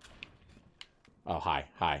 Oh, hi,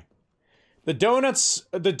 hi. The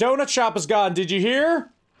donut shop is gone, did you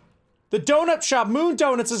hear? The donut shop, Moon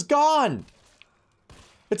Donuts, is gone!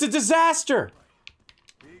 It's a disaster!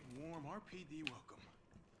 Big, warm RPD welcome.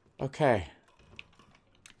 Okay.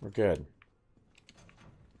 We're good.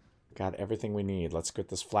 Got everything we need. Let's get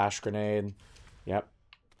this flash grenade. Yep.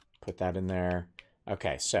 Put that in there.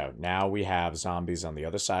 Okay, so now we have zombies on the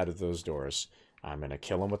other side of those doors. I'm gonna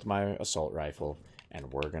kill them with my assault rifle,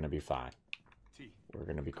 and we're gonna be fine. We're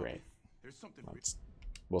gonna be great. There's something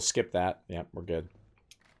We'll skip that. Yep, we're good.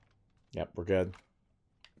 Yep, we're good.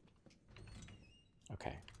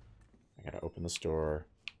 Okay. I gotta open this door.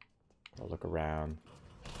 I'll look around.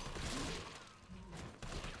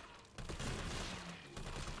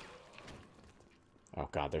 Oh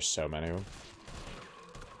god, there's so many of them.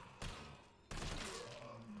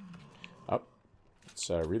 Oh. Let's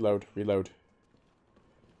reload, reload.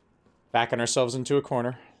 Backing ourselves into a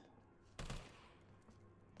corner.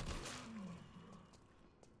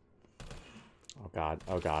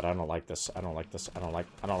 Oh god, I don't like this. I don't like this. I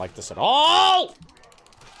don't like this at all!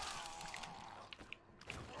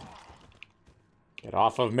 Get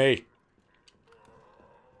off of me.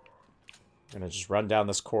 I'm gonna just run down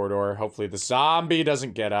this corridor. Hopefully the zombie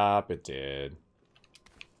doesn't get up. It did.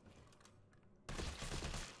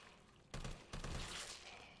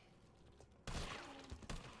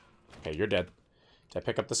 Okay, you're dead. Did I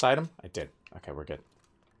pick up this item? I did. Okay, we're good.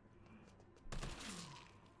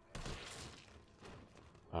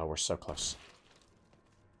 Oh, we're so close.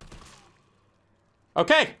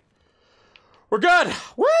 Okay! We're good!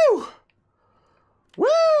 Woo! Woo!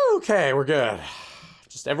 Okay, we're good.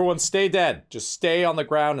 Just everyone stay dead. Just stay on the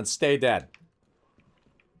ground and stay dead.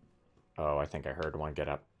 Oh, I think I heard one get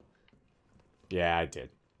up. Yeah, I did.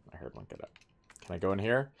 I heard one get up. Can I go in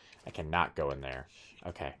here? I cannot go in there.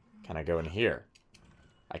 Okay. Can I go in here?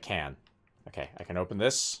 I can. Okay, I can open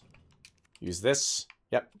this. Use this.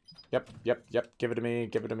 Yep. Yep, yep, yep. Give it to me.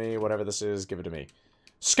 Give it to me. Whatever this is, give it to me.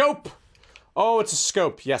 Scope! Oh, it's a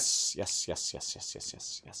scope. Yes, yes, yes, yes, yes, yes,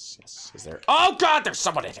 yes, yes, yes. Is there... Oh, God, there's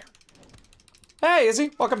someone in here. Hey,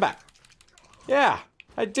 Izzy. Welcome back. Yeah,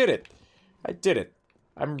 I did it. I did it.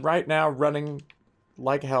 I'm right now running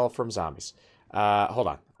like hell from zombies. Hold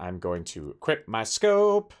on. I'm going to equip my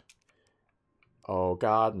scope. Oh,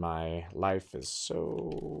 God, my life is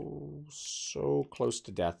so close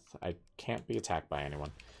to death. I can't be attacked by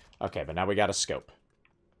anyone. Okay, but now we got a scope.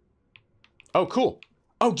 Oh, cool.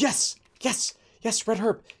 Oh, yes! Yes! Yes, red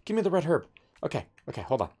herb. Give me the red herb. Okay, okay,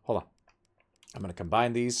 hold on, hold on. I'm gonna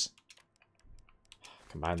combine these.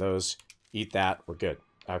 Combine those. Eat that. We're good.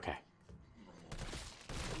 Okay.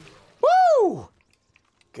 Woo!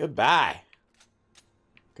 Goodbye.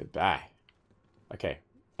 Goodbye. Okay.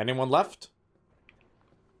 Anyone left?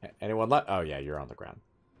 Anyone left? Oh, yeah, you're on the ground.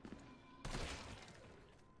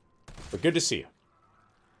 But good to see you.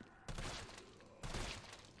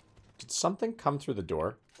 Did something come through the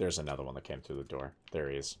door? There's another one that came through the door. There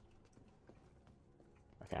he is.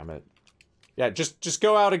 Okay, I'm gonna... Yeah, just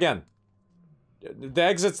go out again. The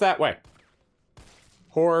exit's that way.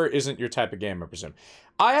 Horror isn't your type of game, I presume.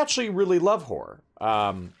 I actually really love horror.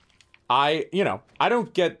 You know, I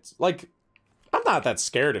don't get, like... I'm not that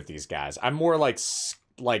scared of these guys. I'm more like,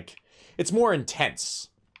 it's more intense.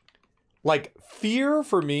 Like, fear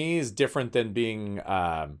for me is different than being,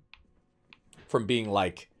 from being,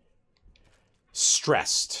 like,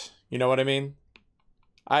 stressed. You know what I mean?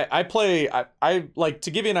 I like,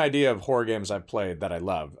 to give you an idea of horror games I've played that I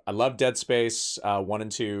love. I love Dead Space 1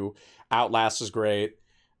 and 2. Outlast is great.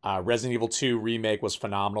 Resident Evil 2 Remake was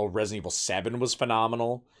phenomenal. Resident Evil 7 was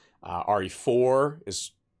phenomenal. RE4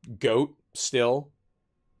 is GOAT still.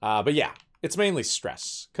 But yeah, it's mainly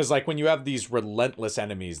stress. Because, like, when you have these relentless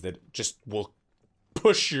enemies that just will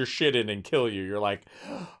push your shit in and kill you, you're like,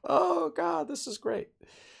 oh, God, this is great.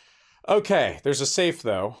 Okay, there's a safe,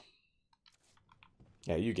 though.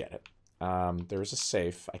 Yeah, you get it. There's a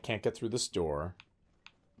safe. I can't get through this door.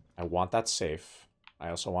 I want that safe. I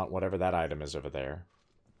also want whatever that item is over there.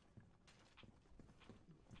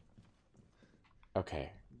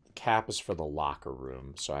 Okay. Cap is for the locker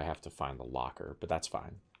room, so I have to find the locker, but that's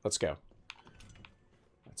fine. Let's go.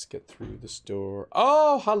 Let's get through this door.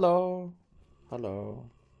 Oh, hello. Hello.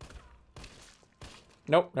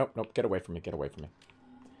 Nope, nope, nope. Get away from me. Get away from me.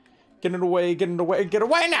 Get it away. Get it away. Get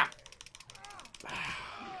away now!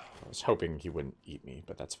 I was hoping he wouldn't eat me,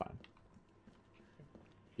 but that's fine.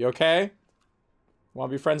 You okay? Want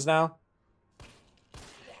to be friends now?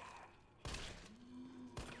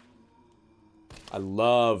 I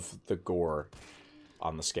love the gore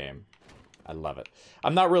on this game. I love it.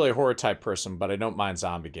 I'm not really a horror type person, but I don't mind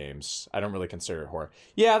zombie games. I don't really consider it horror.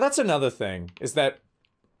 Yeah, that's another thing, is that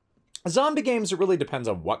zombie games, it really depends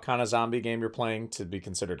on what kind of zombie game you're playing to be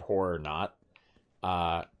considered horror or not.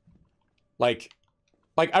 Like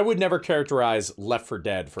I would never characterize Left 4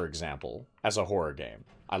 Dead, for example, as a horror game.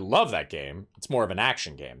 I love that game. It's more of an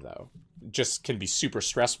action game, though. It just can be super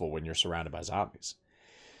stressful when you're surrounded by zombies.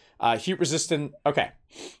 Heat resistant. Okay.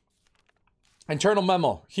 Internal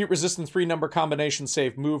memo. Heat resistant 3-number combination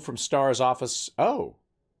save move from Star's office. Oh.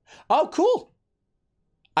 Oh, cool.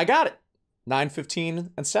 I got it. 9,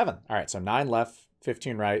 15, and 7. All right, so 9 left,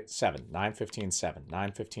 15 right, 7. 9, 15, 7.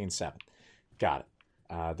 9, 15, 7. Got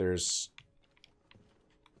it. There's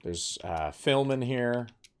film in here.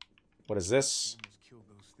 What is this?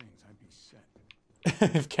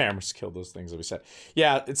 If cameras killed those things, I'd be set.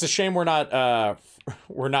 Yeah, it's a shame we're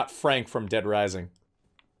not Frank from Dead Rising.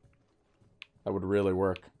 That would really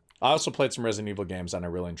work. I also played some Resident Evil games and I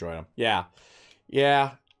really enjoyed them. Yeah.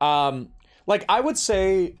 Yeah. Like I would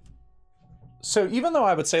say, so even though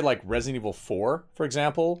I would say like Resident Evil 4, for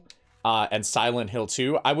example, and Silent Hill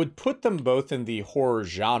 2, I would put them both in the horror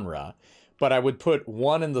genre, but I would put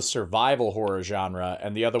one in the survival horror genre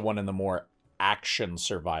and the other one in the more action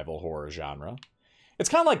survival horror genre. It's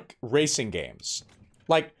kind of like racing games.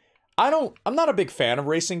 Like, I'm not a big fan of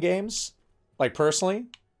racing games, like personally,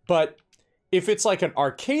 but if it's like an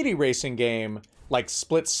arcadey racing game, like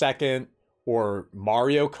Split Second or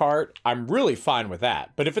Mario Kart, I'm really fine with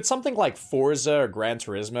that. But if it's something like Forza or Gran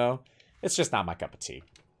Turismo, it's just not my cup of tea.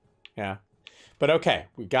 Yeah. But okay,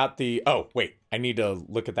 we got the... Oh, wait. I need to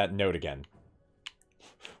look at that note again.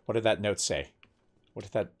 What did that note say? What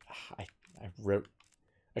did that... I wrote...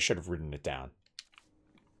 I should have written it down.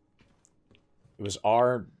 It was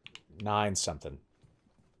R9 something.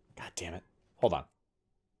 God damn it. Hold on.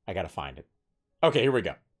 I gotta find it. Okay, here we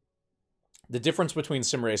go. The difference between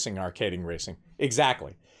sim racing and arcading racing.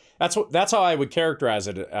 Exactly. That's how I would characterize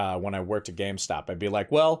it when I worked at GameStop. I'd be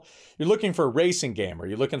like, well, you're looking for a racing game, or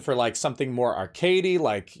you're looking for like something more arcadey,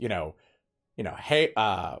 like, hey,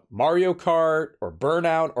 Mario Kart or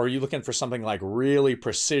Burnout, or are you looking for something like really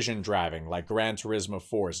precision driving, like Gran Turismo,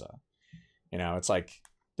 Forza? It's like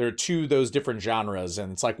there are those different genres,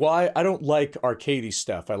 and it's like, well, I don't like arcadey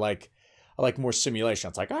stuff. I like more simulation.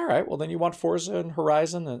 It's like, all right, well then you want Forza and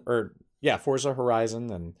Horizon, Forza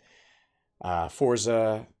Horizon and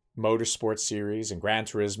Forza Motorsport Series and Gran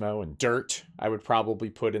Turismo and Dirt. I would probably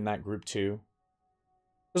put in that group too.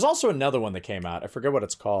 There's also another one that came out. I forget what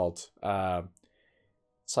it's called.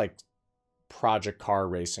 It's like Project Car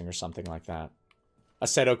Racing or something like that.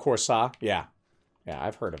 Assetto Corsa. Yeah,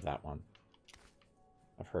 I've heard of that one.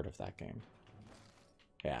 I've heard of that game.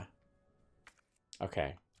 Yeah.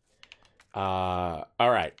 Okay. All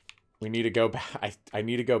right. We need to go back. I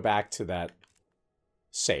need to go back to that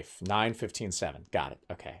safe. 9, 15, 7. Got it.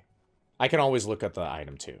 Okay. I can always look at the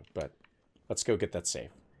item too, but let's go get that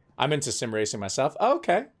safe. I'm into sim racing myself. Oh,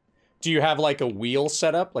 okay. Do you have like a wheel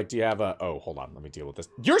set up? Like, do you have a... Oh, hold on. Let me deal with this.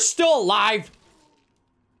 You're still alive!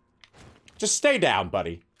 Just stay down,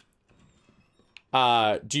 buddy.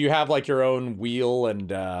 Do you have like your own wheel and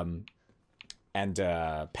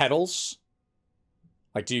pedals?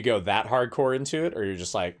 Like, do you go that hardcore into it? Or you're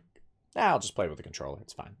just like, I'll just play with the controller.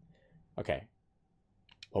 It's fine. Okay.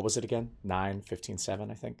 What was it again? 9, 15,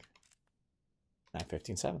 7, I think. 9,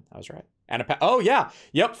 15, 7. I was right. And a oh, yeah.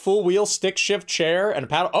 Yep, full wheel, stick, shift, chair, and a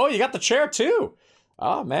paddle. Oh, you got the chair, too.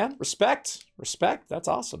 Oh, man. Respect. Respect. That's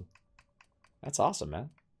awesome. That's awesome, man.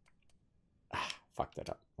 Ah, fucked that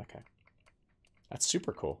up. Okay. That's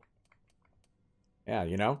super cool.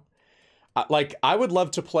 Yeah, like, I would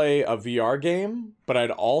love to play a VR game, but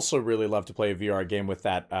I'd also really love to play a VR game with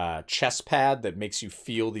that chest pad that makes you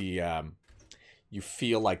feel the... you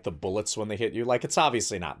feel like the bullets when they hit you. Like, it's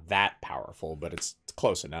obviously not that powerful, but it's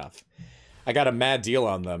close enough. I got a mad deal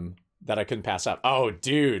on them that I couldn't pass up. Oh,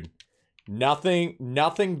 dude. Nothing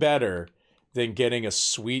better than getting a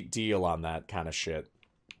sweet deal on that kind of shit.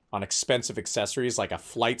 On expensive accessories like a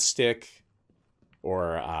flight stick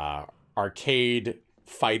or arcade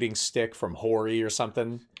fighting stick from Hori or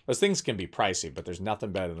something. Those things can be pricey, but there's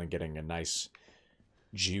nothing better than getting a nice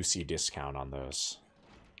juicy discount on those.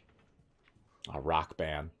 Rock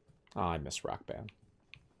Band. Oh, I miss Rock Band.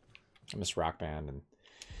 I miss Rock Band and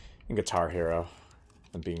Guitar Hero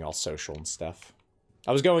and being all social and stuff.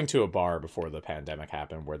 I was going to a bar before the pandemic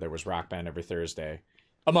happened where there was Rock Band every Thursday,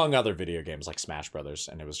 among other video games like Smash Brothers,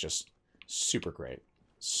 and it was just super great.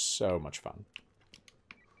 So much fun.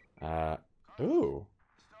 Ooh.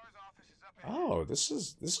 Oh, this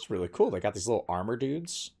is really cool. They got these little armor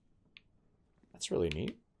dudes. That's really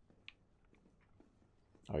neat.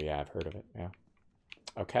 Oh yeah, I've heard of it, yeah.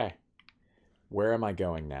 Okay. Where am I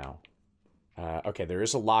going now? Okay, there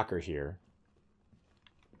is a locker here.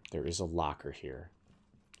 There is a locker here.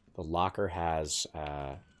 The locker has,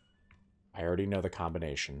 I already know the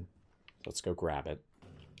combination. Let's go grab it.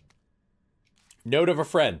 Note of a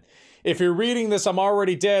friend. If you're reading this, I'm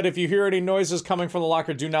already dead. If you hear any noises coming from the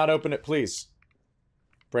locker, do not open it, please.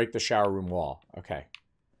 Break the shower room wall. Okay.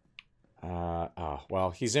 Oh,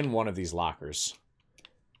 well, he's in one of these lockers.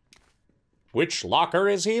 Which locker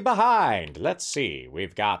is he behind? Let's see.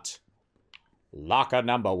 We've got locker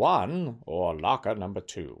number 1 or locker number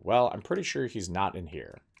 2. Well, I'm pretty sure he's not in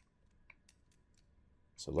here.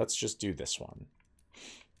 So let's just do this one.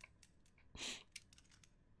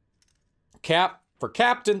 Cap for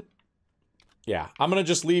captain. Yeah, I'm gonna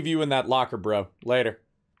just leave you in that locker, bro. Later.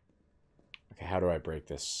 Okay, how do I break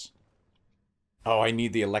this? Oh, I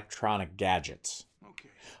need the electronic gadgets. Okay.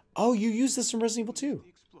 Oh, you use this in Resident Evil 2. The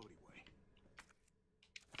explodey way.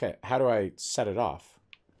 Okay, how do I set it off?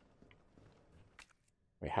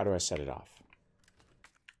 Wait, how do I set it off?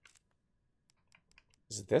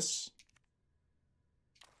 Is it this?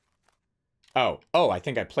 Oh, I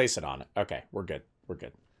think I place it on it. Okay, we're good. We're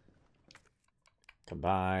good.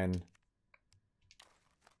 Combine.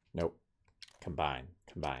 Nope. Combine.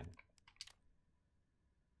 Combine.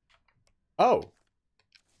 Oh.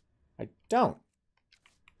 I don't.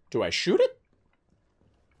 Do I shoot it?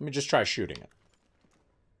 Let me just try shooting it.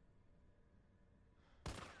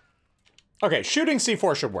 Okay, shooting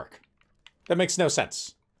C4 should work. That makes no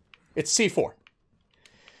sense. It's C4.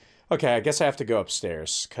 Okay, I guess I have to go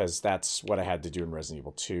upstairs, because that's what I had to do in Resident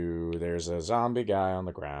Evil 2. There's a zombie guy on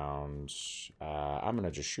the ground. I'm going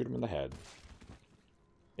to just shoot him in the head.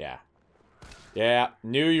 Yeah. Yeah,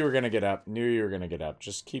 knew you were going to get up. Knew you were going to get up.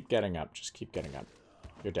 Just keep getting up. Just keep getting up.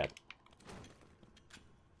 You're dead.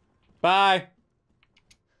 Bye!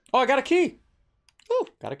 Oh, I got a key! Ooh,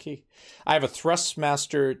 got a key. I have a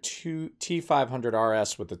Thrustmaster T500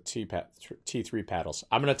 RS with the T3 paddles.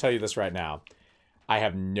 I'm going to tell you this right now. I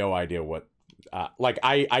have no idea what... like,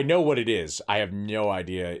 I know what it is. I have no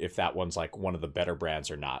idea if that one's, like, one of the better brands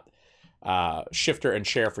or not. Shifter and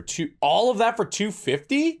chair for all of that for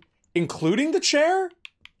 $250? Including the chair?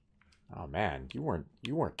 Oh, man. You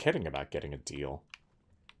weren't kidding about getting a deal.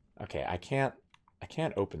 Okay, I can't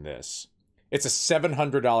open this. It's a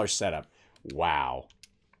 $700 setup. Wow.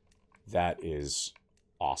 That is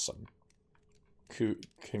awesome.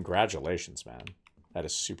 Congratulations, man. That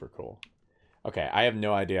is super cool. Okay, I have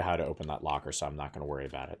no idea how to open that locker, so I'm not going to worry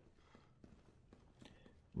about it.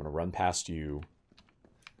 I'm going to run past you.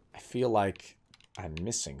 I feel like I'm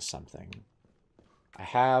missing something. I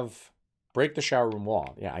have... break the shower room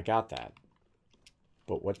wall. Yeah, I got that.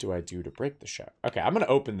 But what do I do to break the shower? Okay, I'm going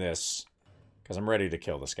to open this, because I'm ready to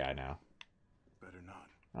kill this guy now. Better not.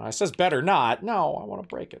 Oh, it says better not. No, I want to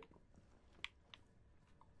break it.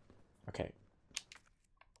 Okay.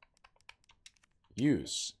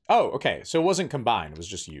 Use. Oh, okay. So it wasn't combined. It was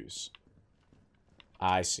just use.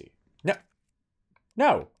 I see. No.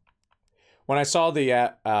 No. When I saw the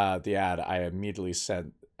ad, I immediately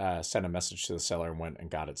sent a message to the seller and went and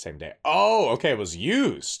got it same day. Oh, okay. It was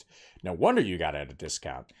used. No wonder you got it at a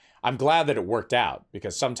discount. I'm glad that it worked out,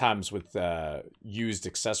 because sometimes with used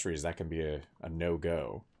accessories, that can be a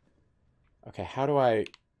no-go. Okay, how do I...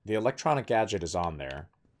 the electronic gadget is on there.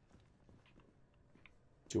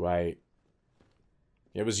 Do I...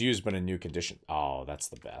 it was used but in new condition. Oh, that's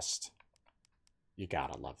the best. You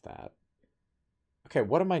gotta love that. Okay,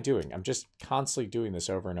 what am I doing? I'm just constantly doing this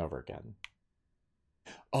over and over again.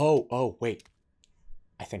 Oh, wait.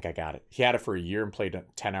 I think I got it. He had it for a year and played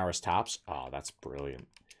 10 hours tops. Oh, that's brilliant.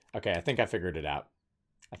 Okay, I think I figured it out.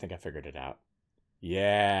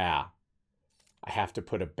 Yeah. I have to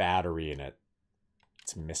put a battery in it.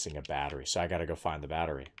 It's missing a battery, so I gotta go find the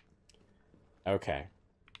battery. Okay.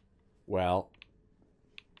 Well...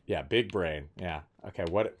 yeah, big brain. Yeah. Okay,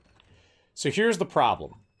 what... so here's the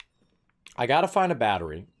problem. I gotta find a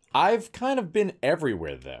battery. I've kind of been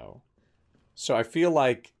everywhere, though. So I feel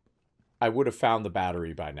like I would have found the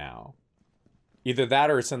battery by now. Either that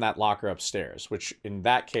or it's in that locker upstairs, which in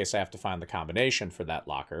that case I have to find the combination for that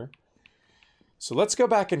locker. So let's go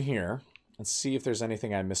back in here and see if there's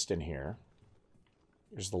anything I missed in here.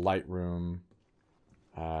 There's the light room.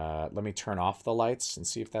 Let me turn off the lights and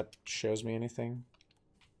see if that shows me anything.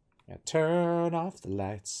 Yeah, turn off the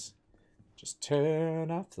lights. Just turn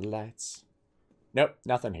off the lights. Nope,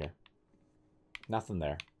 nothing here. Nothing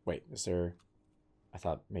there. Wait, is there... I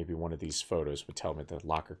thought maybe one of these photos would tell me the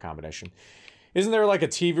locker combination. Isn't there like a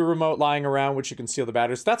TV remote lying around which you can steal the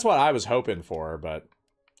batteries? That's what I was hoping for, but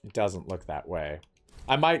It doesn't look that way.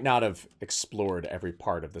 I might not have explored every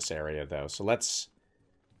part of this area, though. So let's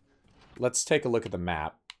take a look at the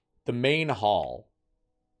map. The main hall.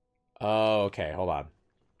 Oh, okay. Hold on.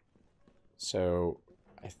 So...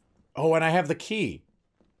 oh, and I have the key.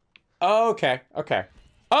 Oh, okay. Okay.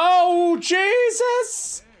 Oh,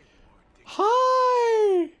 Jesus!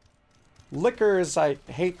 Hi! Liquors, I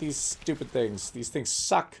hate these stupid things. These things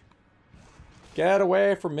suck. Get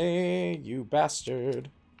away from me, you bastard.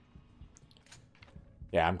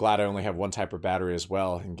 Yeah, I'm glad I only have one type of battery as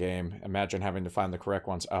well in game. Imagine having to find the correct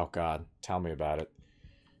ones. Oh, God. Tell me about it.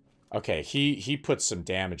 Okay, he put some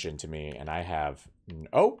damage into me, and I have...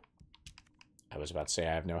 oh! I was about to say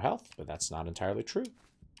I have no health, but that's not entirely true.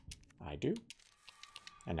 I do.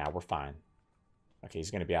 And now we're fine. Okay,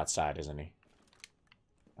 he's going to be outside, isn't he?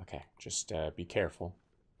 Okay, just be careful.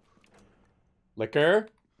 Liquor?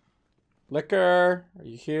 Liquor? Are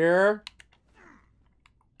you here?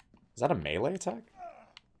 Is that a melee attack?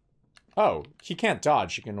 Oh, he can't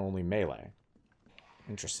dodge. He can only melee.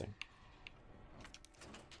 Interesting.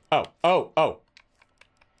 Oh, oh, oh.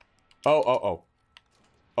 Oh, oh, oh.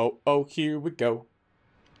 Oh, oh, here we go.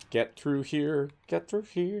 Get through here. Get through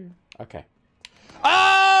here. Okay.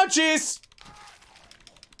 Oh, jeez!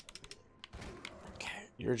 Okay,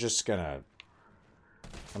 you're just gonna...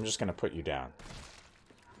 I'm just gonna put you down.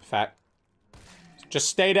 In fact, just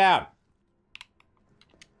stay down.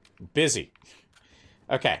 I'm busy.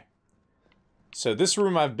 Okay. So this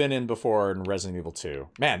room I've been in before in Resident Evil 2.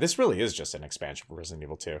 Man, this really is just an expansion for Resident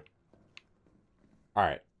Evil 2.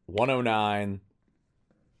 Alright. 109...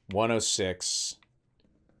 106.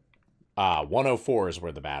 104 is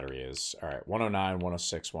where the battery is. Alright, 109,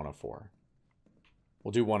 106, 104.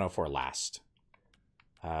 We'll do 104 last.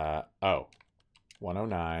 Oh.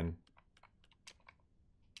 109.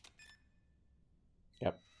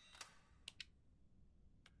 Yep.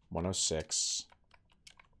 106.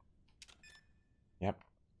 Yep.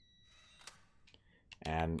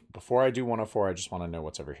 And before I do 104, I just want to know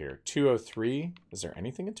what's over here. 203. Is there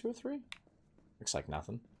anything in 203? Looks like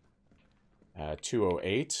nothing.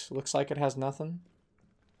 208. Looks like it has nothing.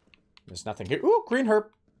 There's nothing here. Ooh, green herb.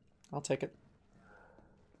 I'll take it.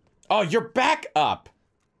 Oh, you're back up!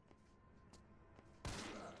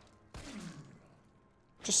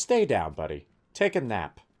 Just stay down, buddy. Take a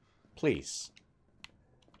nap. Please.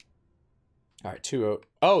 Alright, 20...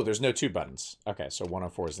 oh, there's no 2 buttons. Okay, so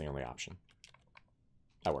 104 is the only option.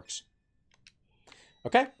 That works.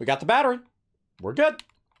 Okay, we got the battery. We're good.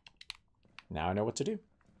 Now I know what to do.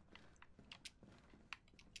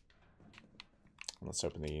 Let's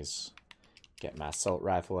open these. Get my assault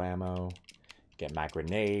rifle ammo. Get my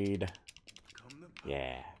grenade.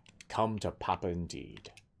 Yeah. Come to Papa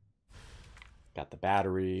indeed. Got the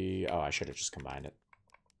battery. Oh, I should have just combined it.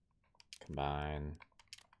 Combine.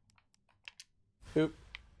 Boop.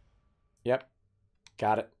 Yep.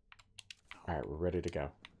 Got it. Alright, we're ready to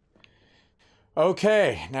go.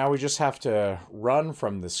 Okay, now we just have to run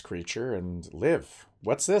from this creature and live.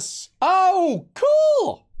 What's this? Oh,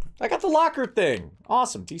 cool! I got the locker thing.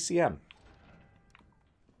 Awesome, DCM.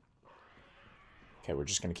 Okay, we're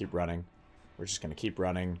just gonna keep running. We're just gonna keep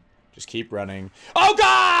running. Just keep running. Oh,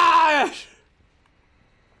 God!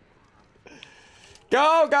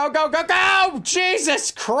 Go, go, go, go, go!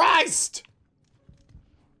 Jesus Christ!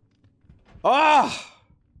 Oh!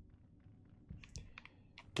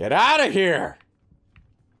 Get out of here!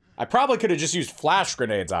 I probably could have just used flash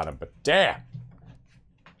grenades on him, but damn.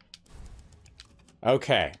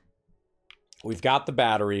 Okay. We've got the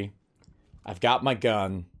battery. I've got my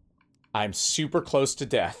gun. I'm super close to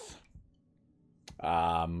death.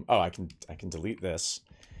 Oh, I can delete this.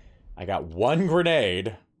 I got 1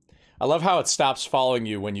 grenade. I love how it stops following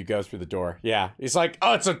you when you go through the door. Yeah, he's like,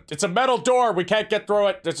 oh, it's a metal door. We can't get through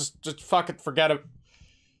it. Just fuck it, forget it.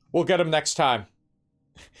 We'll get him next time.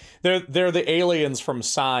 They're the aliens from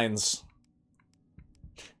Signs.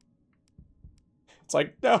 It's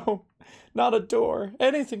like, no, not a door.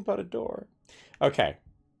 Anything but a door. Okay.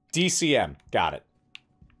 DCM. Got it.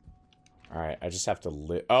 Alright, I just have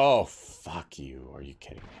to oh, fuck you. Are you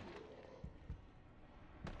kidding me?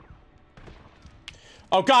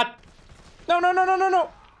 Oh, God! No, no, no, no, no, no!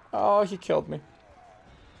 Oh, he killed me.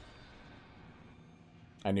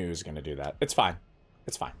 I knew he was gonna do that. It's fine.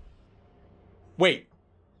 It's fine. Wait.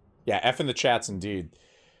 Yeah, F in the chats indeed.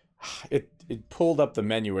 It pulled up the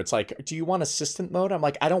menu. It's like, do you want assistant mode? I'm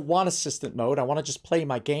like, I don't want assistant mode. I want to just play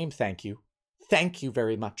my game, thank you. Thank you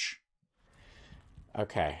very much.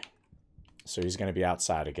 Okay. So he's going to be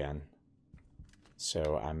outside again.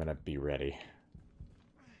 So I'm going to be ready.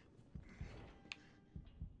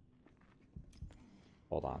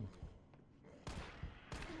 Hold on.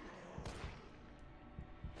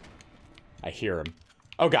 I hear him.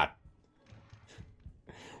 Oh, God.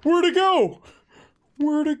 Where'd it go?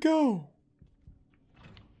 Where'd it go?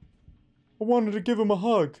 I wanted to give him a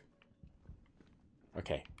hug.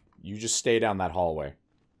 Okay. You just stay down that hallway.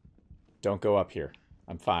 Don't go up here.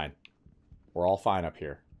 I'm fine. We're all fine up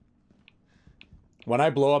here. When I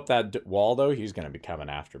blow up that wall, though, he's going to be coming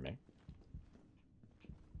after me.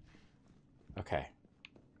 Okay.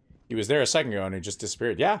 He was there a second ago and he just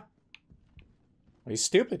disappeared. Yeah. Well, he's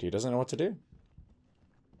stupid. He doesn't know what to do.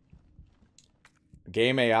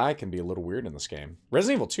 Game AI can be a little weird in this game.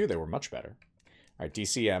 Resident Evil 2, they were much better. Alright,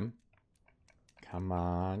 DCM. Come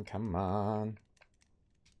on, come on.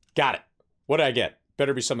 Got it. What did I get?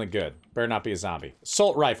 Better be something good. Better not be a zombie.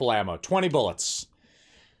 Assault rifle ammo. 20 bullets.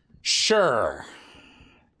 Sure.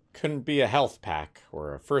 Couldn't be a health pack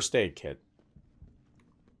or a first aid kit.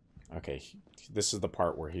 Okay, this is the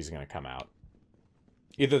part where he's going to come out.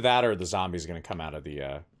 Either that or the zombie's going to come out of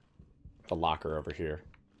the locker over here.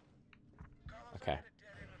 Okay.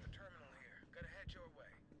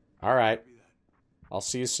 Alright. I'll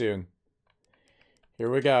see you soon. Here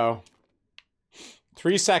we go.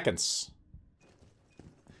 3 seconds.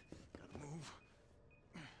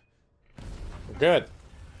 We're good.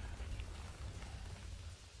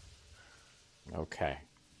 Okay.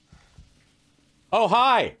 Oh,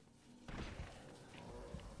 hi!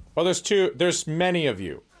 Oh, there's many of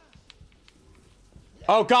you.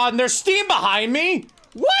 Oh, God, and there's steam behind me?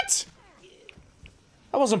 What?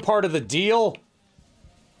 That wasn't part of the deal.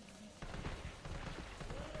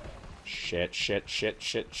 Shit, shit, shit,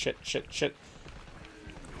 shit, shit, shit, shit.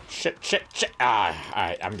 Shit, shit, shit. Ah,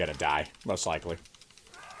 alright, I'm gonna die, most likely.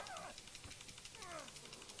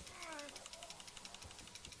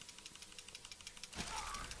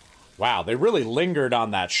 Wow, they really lingered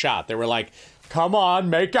on that shot. They were like, come on,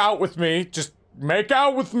 make out with me. Just make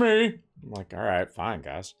out with me. I'm like, all right, fine,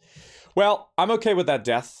 guys. Well, I'm okay with that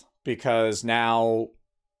death because now...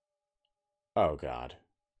 Oh, God.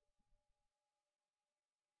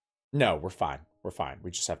 No, we're fine. We're fine. We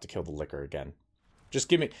just have to kill the licker again. Just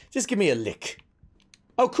give me a lick.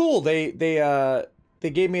 Oh, cool. They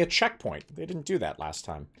gave me a checkpoint. They didn't do that last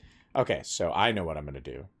time. Okay, so I know what I'm going to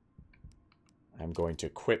do. I'm going to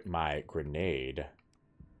equip my grenade.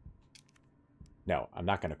 No, I'm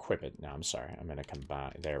not going to equip it. No, I'm sorry. I'm going to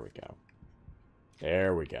combine. There we go.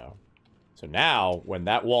 There we go. So now, when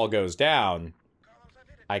that wall goes down,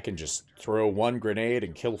 I can just throw one grenade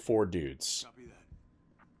and kill 4 dudes.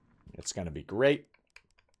 It's going to be great.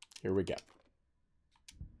 Here we go.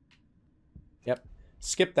 Yep.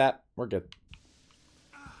 Skip that. We're good.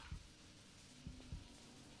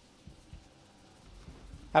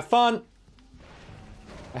 Have fun!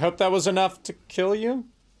 I hope that was enough to kill you.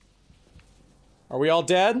 Are we all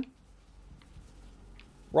dead?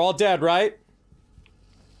 We're all dead, right?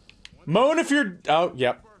 Moan if you're... Oh,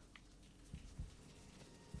 yep.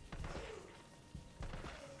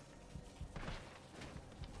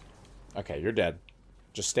 Okay, you're dead.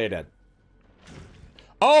 Just stay dead.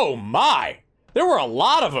 Oh, my! There were a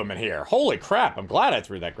lot of them in here. Holy crap, I'm glad I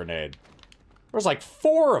threw that grenade. There was like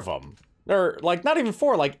 4 of them. Or, like, not even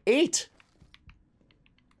 4, like 8.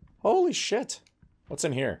 Holy shit. What's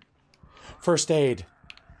in here? First aid.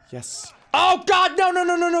 Yes. Oh, God! No, no,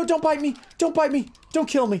 no, no, no! Don't bite me! Don't bite me! Don't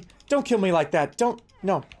kill me! Don't kill me like that! Don't...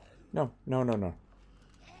 No. No, no, no, no.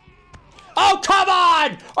 Oh, come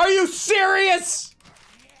on! Are you serious?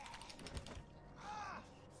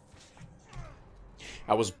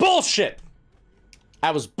 That was bullshit!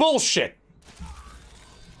 That was bullshit!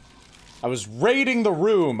 I was raiding the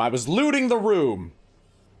room. I was looting the room.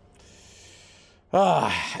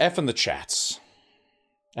 Ah, F in the chats.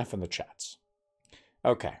 F in the chats.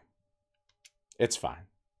 Okay. It's fine.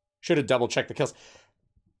 Should have double-checked the kills.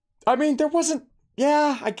 I mean, there wasn't...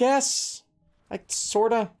 Yeah, I guess. Like,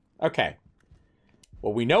 sorta. Okay.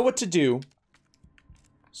 Well, we know what to do.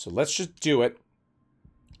 So let's just do it.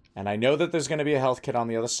 And I know that there's going to be a health kit on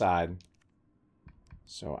the other side.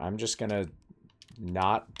 So I'm just going to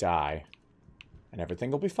not die. And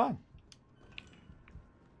everything will be fine.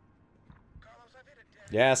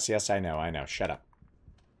 Yes, yes, I know, I know. Shut up.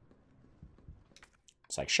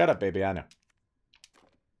 It's like, shut up, baby, I know.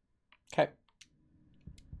 Okay.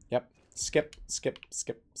 Yep. Skip, skip,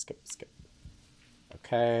 skip, skip, skip.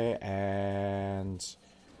 Okay, and...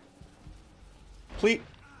 Pleat.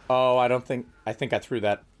 Oh, I think I threw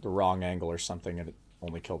that the wrong angle or something and it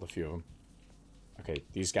only killed a few of them. Okay,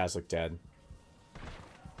 these guys look dead.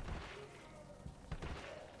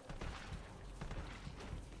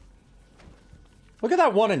 Look at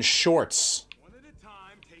that one in shorts. One at a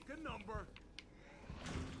time, take a number.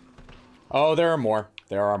 Oh, there are more.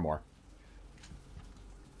 There are more.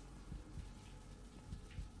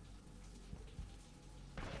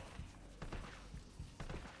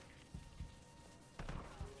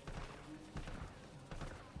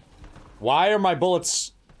 Why are my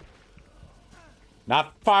bullets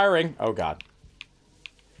not firing? Oh, God.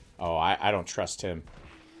 Oh, I don't trust him.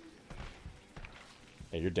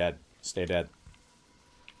 Yeah, you're dead. Stay dead.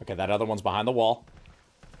 Okay, that other one's behind the wall.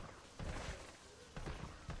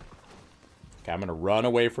 Okay, I'm gonna run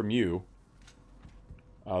away from you.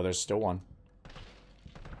 Oh, there's still one.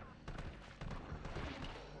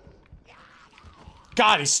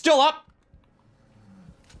 God, he's still up!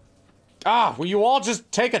 Ah, will you all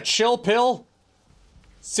just take a chill pill?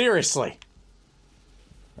 Seriously.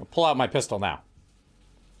 I'll pull out my pistol now.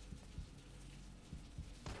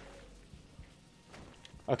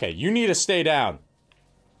 Okay, you need to stay down.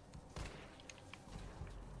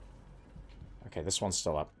 Okay, this one's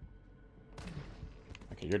still up.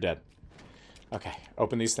 Okay, you're dead. Okay,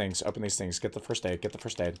 open these things, open these things. Get the first aid, get the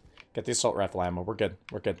first aid. Get the assault rifle ammo, we're good,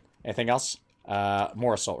 we're good. Anything else?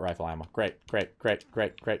 More assault rifle ammo. Great, great, great,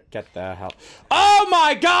 great, great. Get the hell. Oh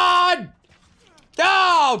my God!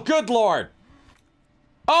 Oh, good Lord!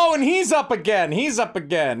 Oh, and he's up again, he's up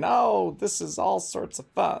again. Oh, this is all sorts of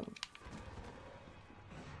fun.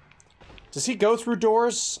 Does he go through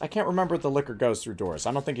doors? I can't remember if the liquor goes through doors.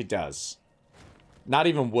 I don't think he does. Not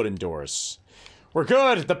even wooden doors. We're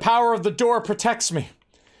good! The power of the door protects me.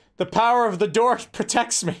 The power of the door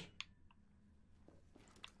protects me.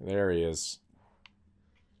 There he is.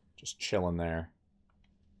 Just chilling there.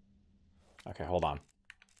 Okay, hold on.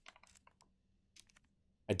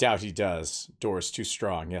 I doubt he does. Door is too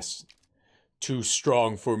strong, yes. Too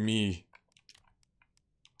strong for me.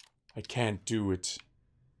 I can't do it.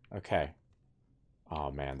 Okay.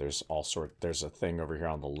 Oh man, there's all sort. There's a thing over here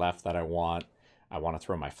on the left that I want. I want to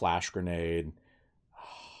throw my flash grenade.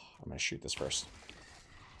 I'm gonna shoot this first.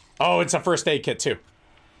 Oh, it's a first aid kit too.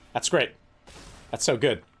 That's great. That's so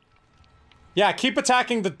good. Yeah, keep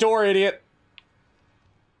attacking the door, idiot.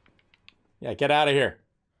 Yeah, get out of here.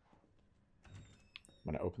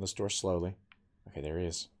 I'm gonna open this door slowly. Okay, there he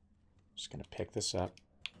is. Just gonna pick this up.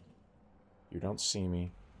 You don't see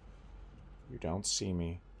me. You don't see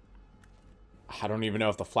me. I don't even know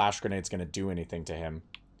if the flash grenade's gonna do anything to him.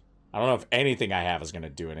 I don't know if anything I have is gonna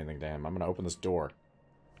do anything to him. I'm gonna open this door.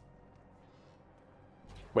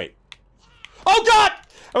 Wait. Oh God!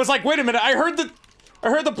 I was like, wait a minute, I heard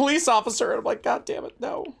the police officer, and I'm like, God damn it,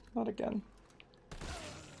 no, not again.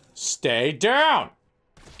 Stay down!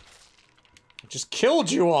 I just killed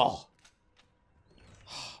you all!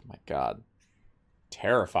 Oh my God.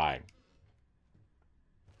 Terrifying.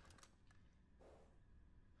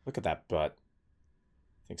 Look at that butt.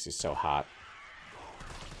 Thinks he's so hot.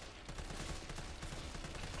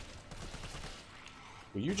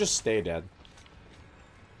 Will you just stay dead?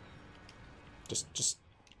 Just...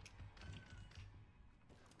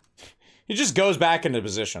 He just goes back into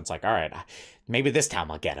position. It's like, alright, maybe this time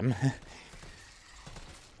I'll get him.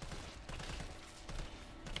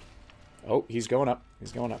 Oh, he's going up.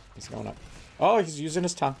 He's going up. He's going up. Oh, he's using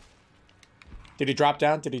his tongue. Did he drop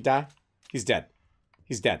down? Did he die? He's dead.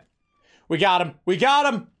 He's dead. We got him. We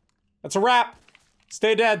got him! That's a wrap.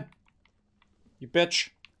 Stay dead. You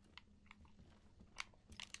bitch.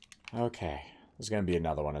 Okay. There's gonna be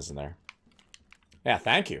another one, isn't there? Yeah,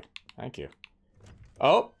 thank you. Thank you.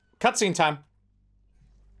 Oh, cutscene time.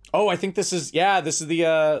 Oh, I think this is, yeah, this is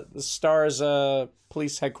the STARS,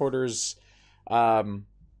 police headquarters.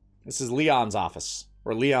 This is Leon's office.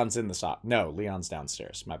 Or Leon's in this office. No, Leon's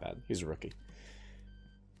downstairs. My bad. He's a rookie.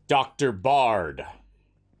 Dr. Bard.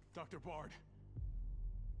 Dr. Bard.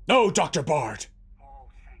 No, Dr. Bard!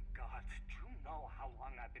 Oh, thank God. Do you know how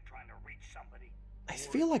long I've been trying to reach somebody? I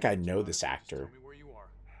feel like I know this actor. Tell me where you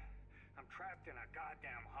are. I'm trapped in a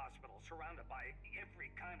goddamn hospital, surrounded by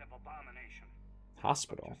every kind of abomination.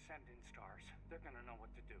 Hospital? Just send in stars. They're gonna know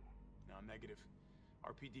what to do. No, negative.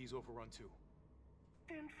 RPD's overrun too.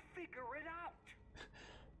 Then figure it out.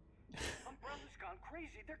 Umbrella's gone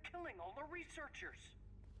crazy. They're killing all the researchers.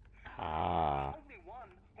 Ah. Only one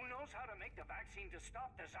who knows how to make the vaccine to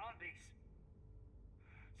stop the zombies.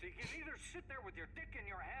 So you can either sit there with your dick in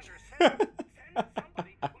your hand or send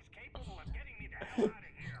somebody who's capable of getting me the hell out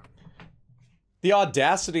of here. The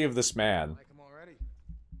audacity of this man. Like him already?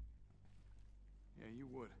 Yeah, you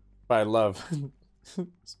would. I love.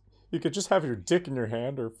 You could just have your dick in your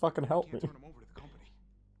hand or fucking help me. Can't turn him over to the company.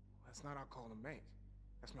 That's not our call to make.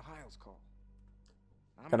 That's Mihail's call.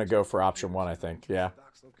 I'm Gonna go for option one, I think. Yeah.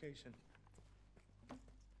 Doc's location.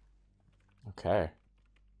 Okay.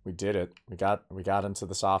 We did it. We got into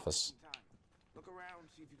this office. Look around,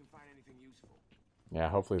 see if you can find anything useful. Yeah,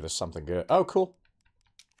 hopefully there's something good. Oh, cool.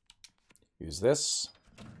 Use this.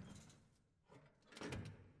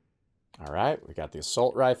 Alright, we got the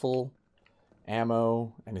assault rifle.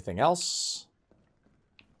 Ammo. Anything else?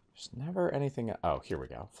 There's never anything... Oh, here we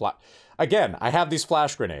go. Again, I have these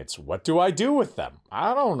flash grenades. What do I do with them?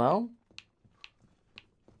 I don't know.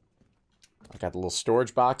 I got the little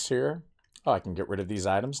storage box here. Oh, I can get rid of these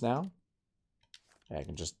items now. Yeah, I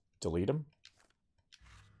can just delete them.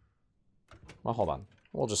 Well, hold on.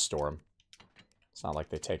 We'll just store them. It's not like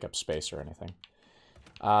they take up space or anything.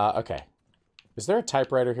 Okay. Is there a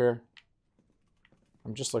typewriter here?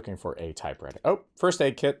 I'm just looking for a typewriter. Oh, first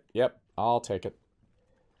aid kit. Yep, I'll take it.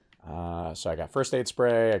 So I got first aid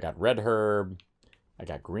spray. I got red herb. I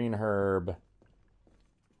got green herb.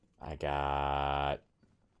 I got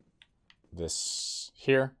this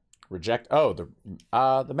here. Reject. Oh,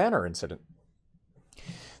 the manor incident.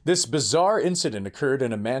 This bizarre incident occurred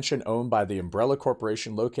in a mansion owned by the Umbrella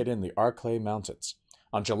Corporation located in the Arklay Mountains.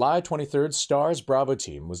 On July 23rd, STAR's Bravo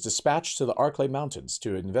team was dispatched to the Arklay Mountains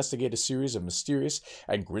to investigate a series of mysterious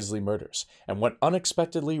and grisly murders, and went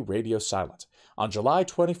unexpectedly radio silent. On July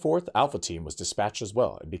 24th, Alpha team was dispatched as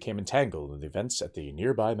well, and became entangled in the events at the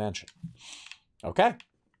nearby mansion. Okay.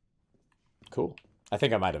 Cool. I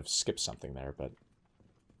think I might have skipped something there, but...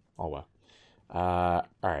 oh well.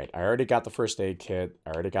 Alright, I already got the first aid kit.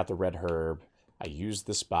 I already got the red herb. I used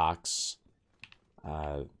this box.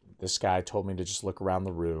 This guy told me to just look around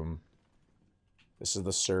the room. This is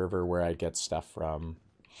the server where I get stuff from.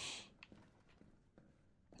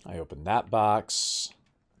 I opened that box.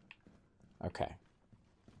 Okay.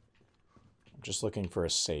 I'm just looking for a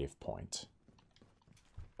save point.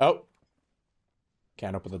 Oh!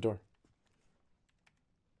 Can't open the door.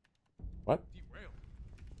 What?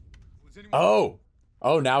 Oh!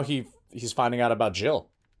 Oh, now he's finding out about Jill.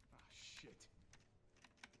 Ah, shit.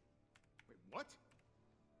 Wait, what?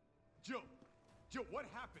 Jill! Jill, what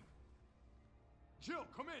happened? Jill,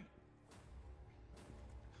 come in!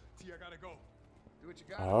 T, I gotta go. Do what you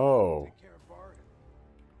got. Oh. Take care of Bard.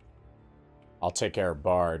 I'll take care of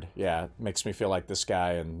Bard. Yeah, makes me feel like this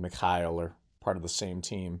guy and Mikhail are part of the same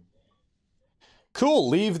team. Cool,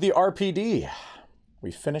 leave the RPD.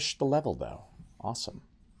 We finished the level, though. Awesome.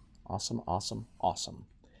 Awesome, awesome, awesome.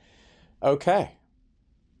 Okay.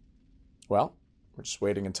 Well, we're just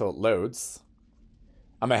waiting until it loads.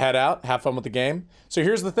 I'm gonna head out, have fun with the game. So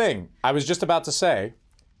here's the thing. I was just about to say,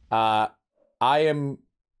 I am,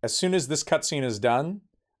 as soon as this cutscene is done,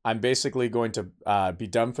 I'm basically going to be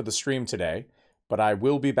done for the stream today, but I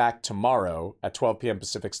will be back tomorrow at 12 p.m.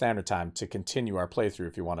 Pacific Standard Time to continue our playthrough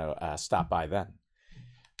if you want to stop by then.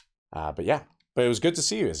 But yeah, but it was good to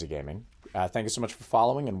see you, Izzy Gaming. Thank you so much for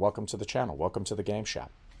following, and welcome to the channel. Welcome to the Game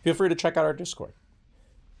Shop. Feel free to check out our Discord.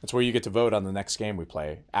 That's where you get to vote on the next game we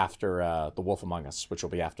play after The Wolf Among Us, which will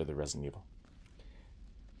be after the Resident Evil.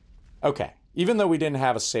 Okay, even though we didn't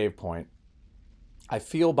have a save point, I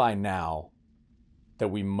feel by now that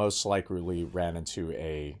we most likely ran into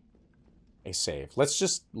a save. Let's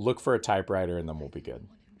just look for a typewriter and then we'll be good.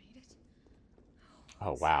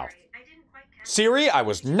 Oh, wow. Siri, I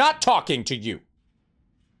was not talking to you!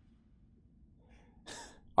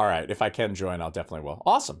 Alright, if I can join, I'll definitely will.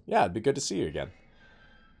 Awesome. Yeah, it'd be good to see you again.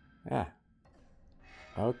 Yeah.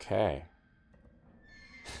 Okay.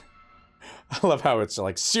 I love how it's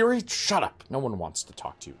like, Siri, shut up. No one wants to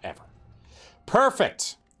talk to you, ever.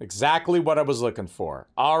 Perfect! Exactly what I was looking for.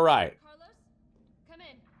 Alright. Carlos, come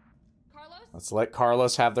in. Carlos? Let's let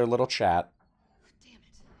Carlos have their little chat. Damn it.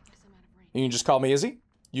 I guess I'm out of range. You can just call me Izzy?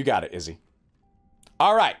 You got it, Izzy.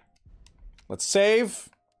 Alright. Let's save.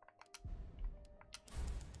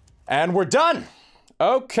 And we're done.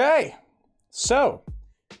 Okay. So,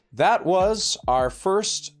 that was our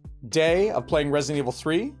first day of playing Resident Evil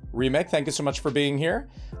 3 Remake. Thank you so much for being here.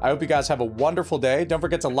 I hope you guys have a wonderful day. Don't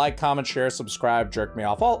forget to like, comment, share, subscribe, jerk me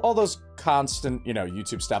off. All those constant, you know,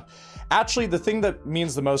 YouTube stuff. Actually, the thing that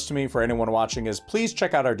means the most to me for anyone watching is please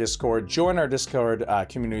check out our Discord. Join our Discord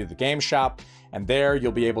community, the Game Shop. And there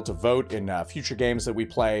you'll be able to vote in future games that we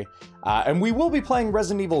play. And we will be playing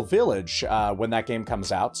Resident Evil Village when that game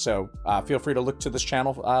comes out. So feel free to look to this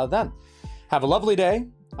channel then. Have a lovely day.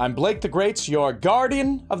 I'm Blake the Great, your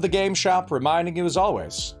guardian of the Game Shop, reminding you as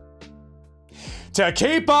always to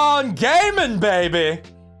keep on gaming, baby.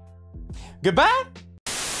 Goodbye.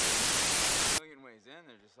 Million ways in,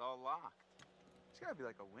 they're just all locked. There's gotta be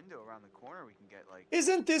like a window around the corner we can get like.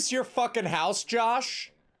 Isn't this your fucking house,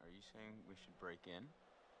 Josh? Are you saying we should break in?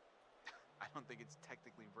 I don't think it's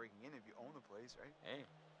technically breaking in if you own the place, right? Hey,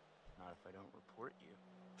 not if I don't report you.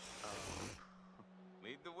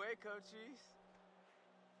 Lead the way, coachies.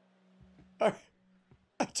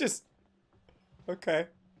 I just... Okay.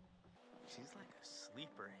 She's like a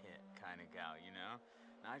sleeper hit kind of gal, you know?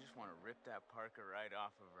 And I just want to rip that Parker right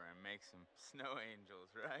off of her and make some snow angels,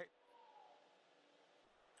 right?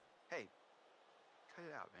 Hey, cut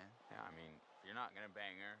it out, man. Yeah, I mean, if you're not gonna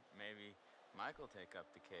bang her, maybe Michael take up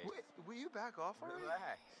the case. Wait, will you back off already?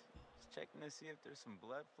 Relax. Just checking to see if there's some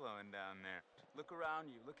blood flowing down there. Look around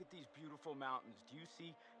you. Look at these beautiful mountains. Do you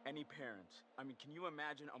see any parents? I mean, can you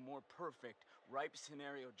imagine a more perfect, ripe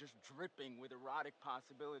scenario just dripping with erotic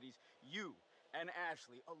possibilities? You and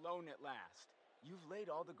Ashley alone at last. You've laid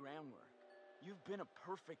all the groundwork. You've been a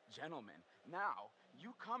perfect gentleman. Now,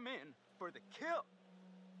 you come in for the kill.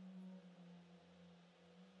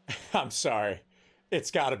 I'm sorry.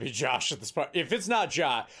 It's got to be Josh at this point. If it's not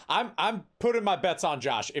Josh, I'm putting my bets on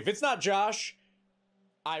Josh. If it's not Josh,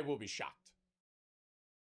 I will be shocked.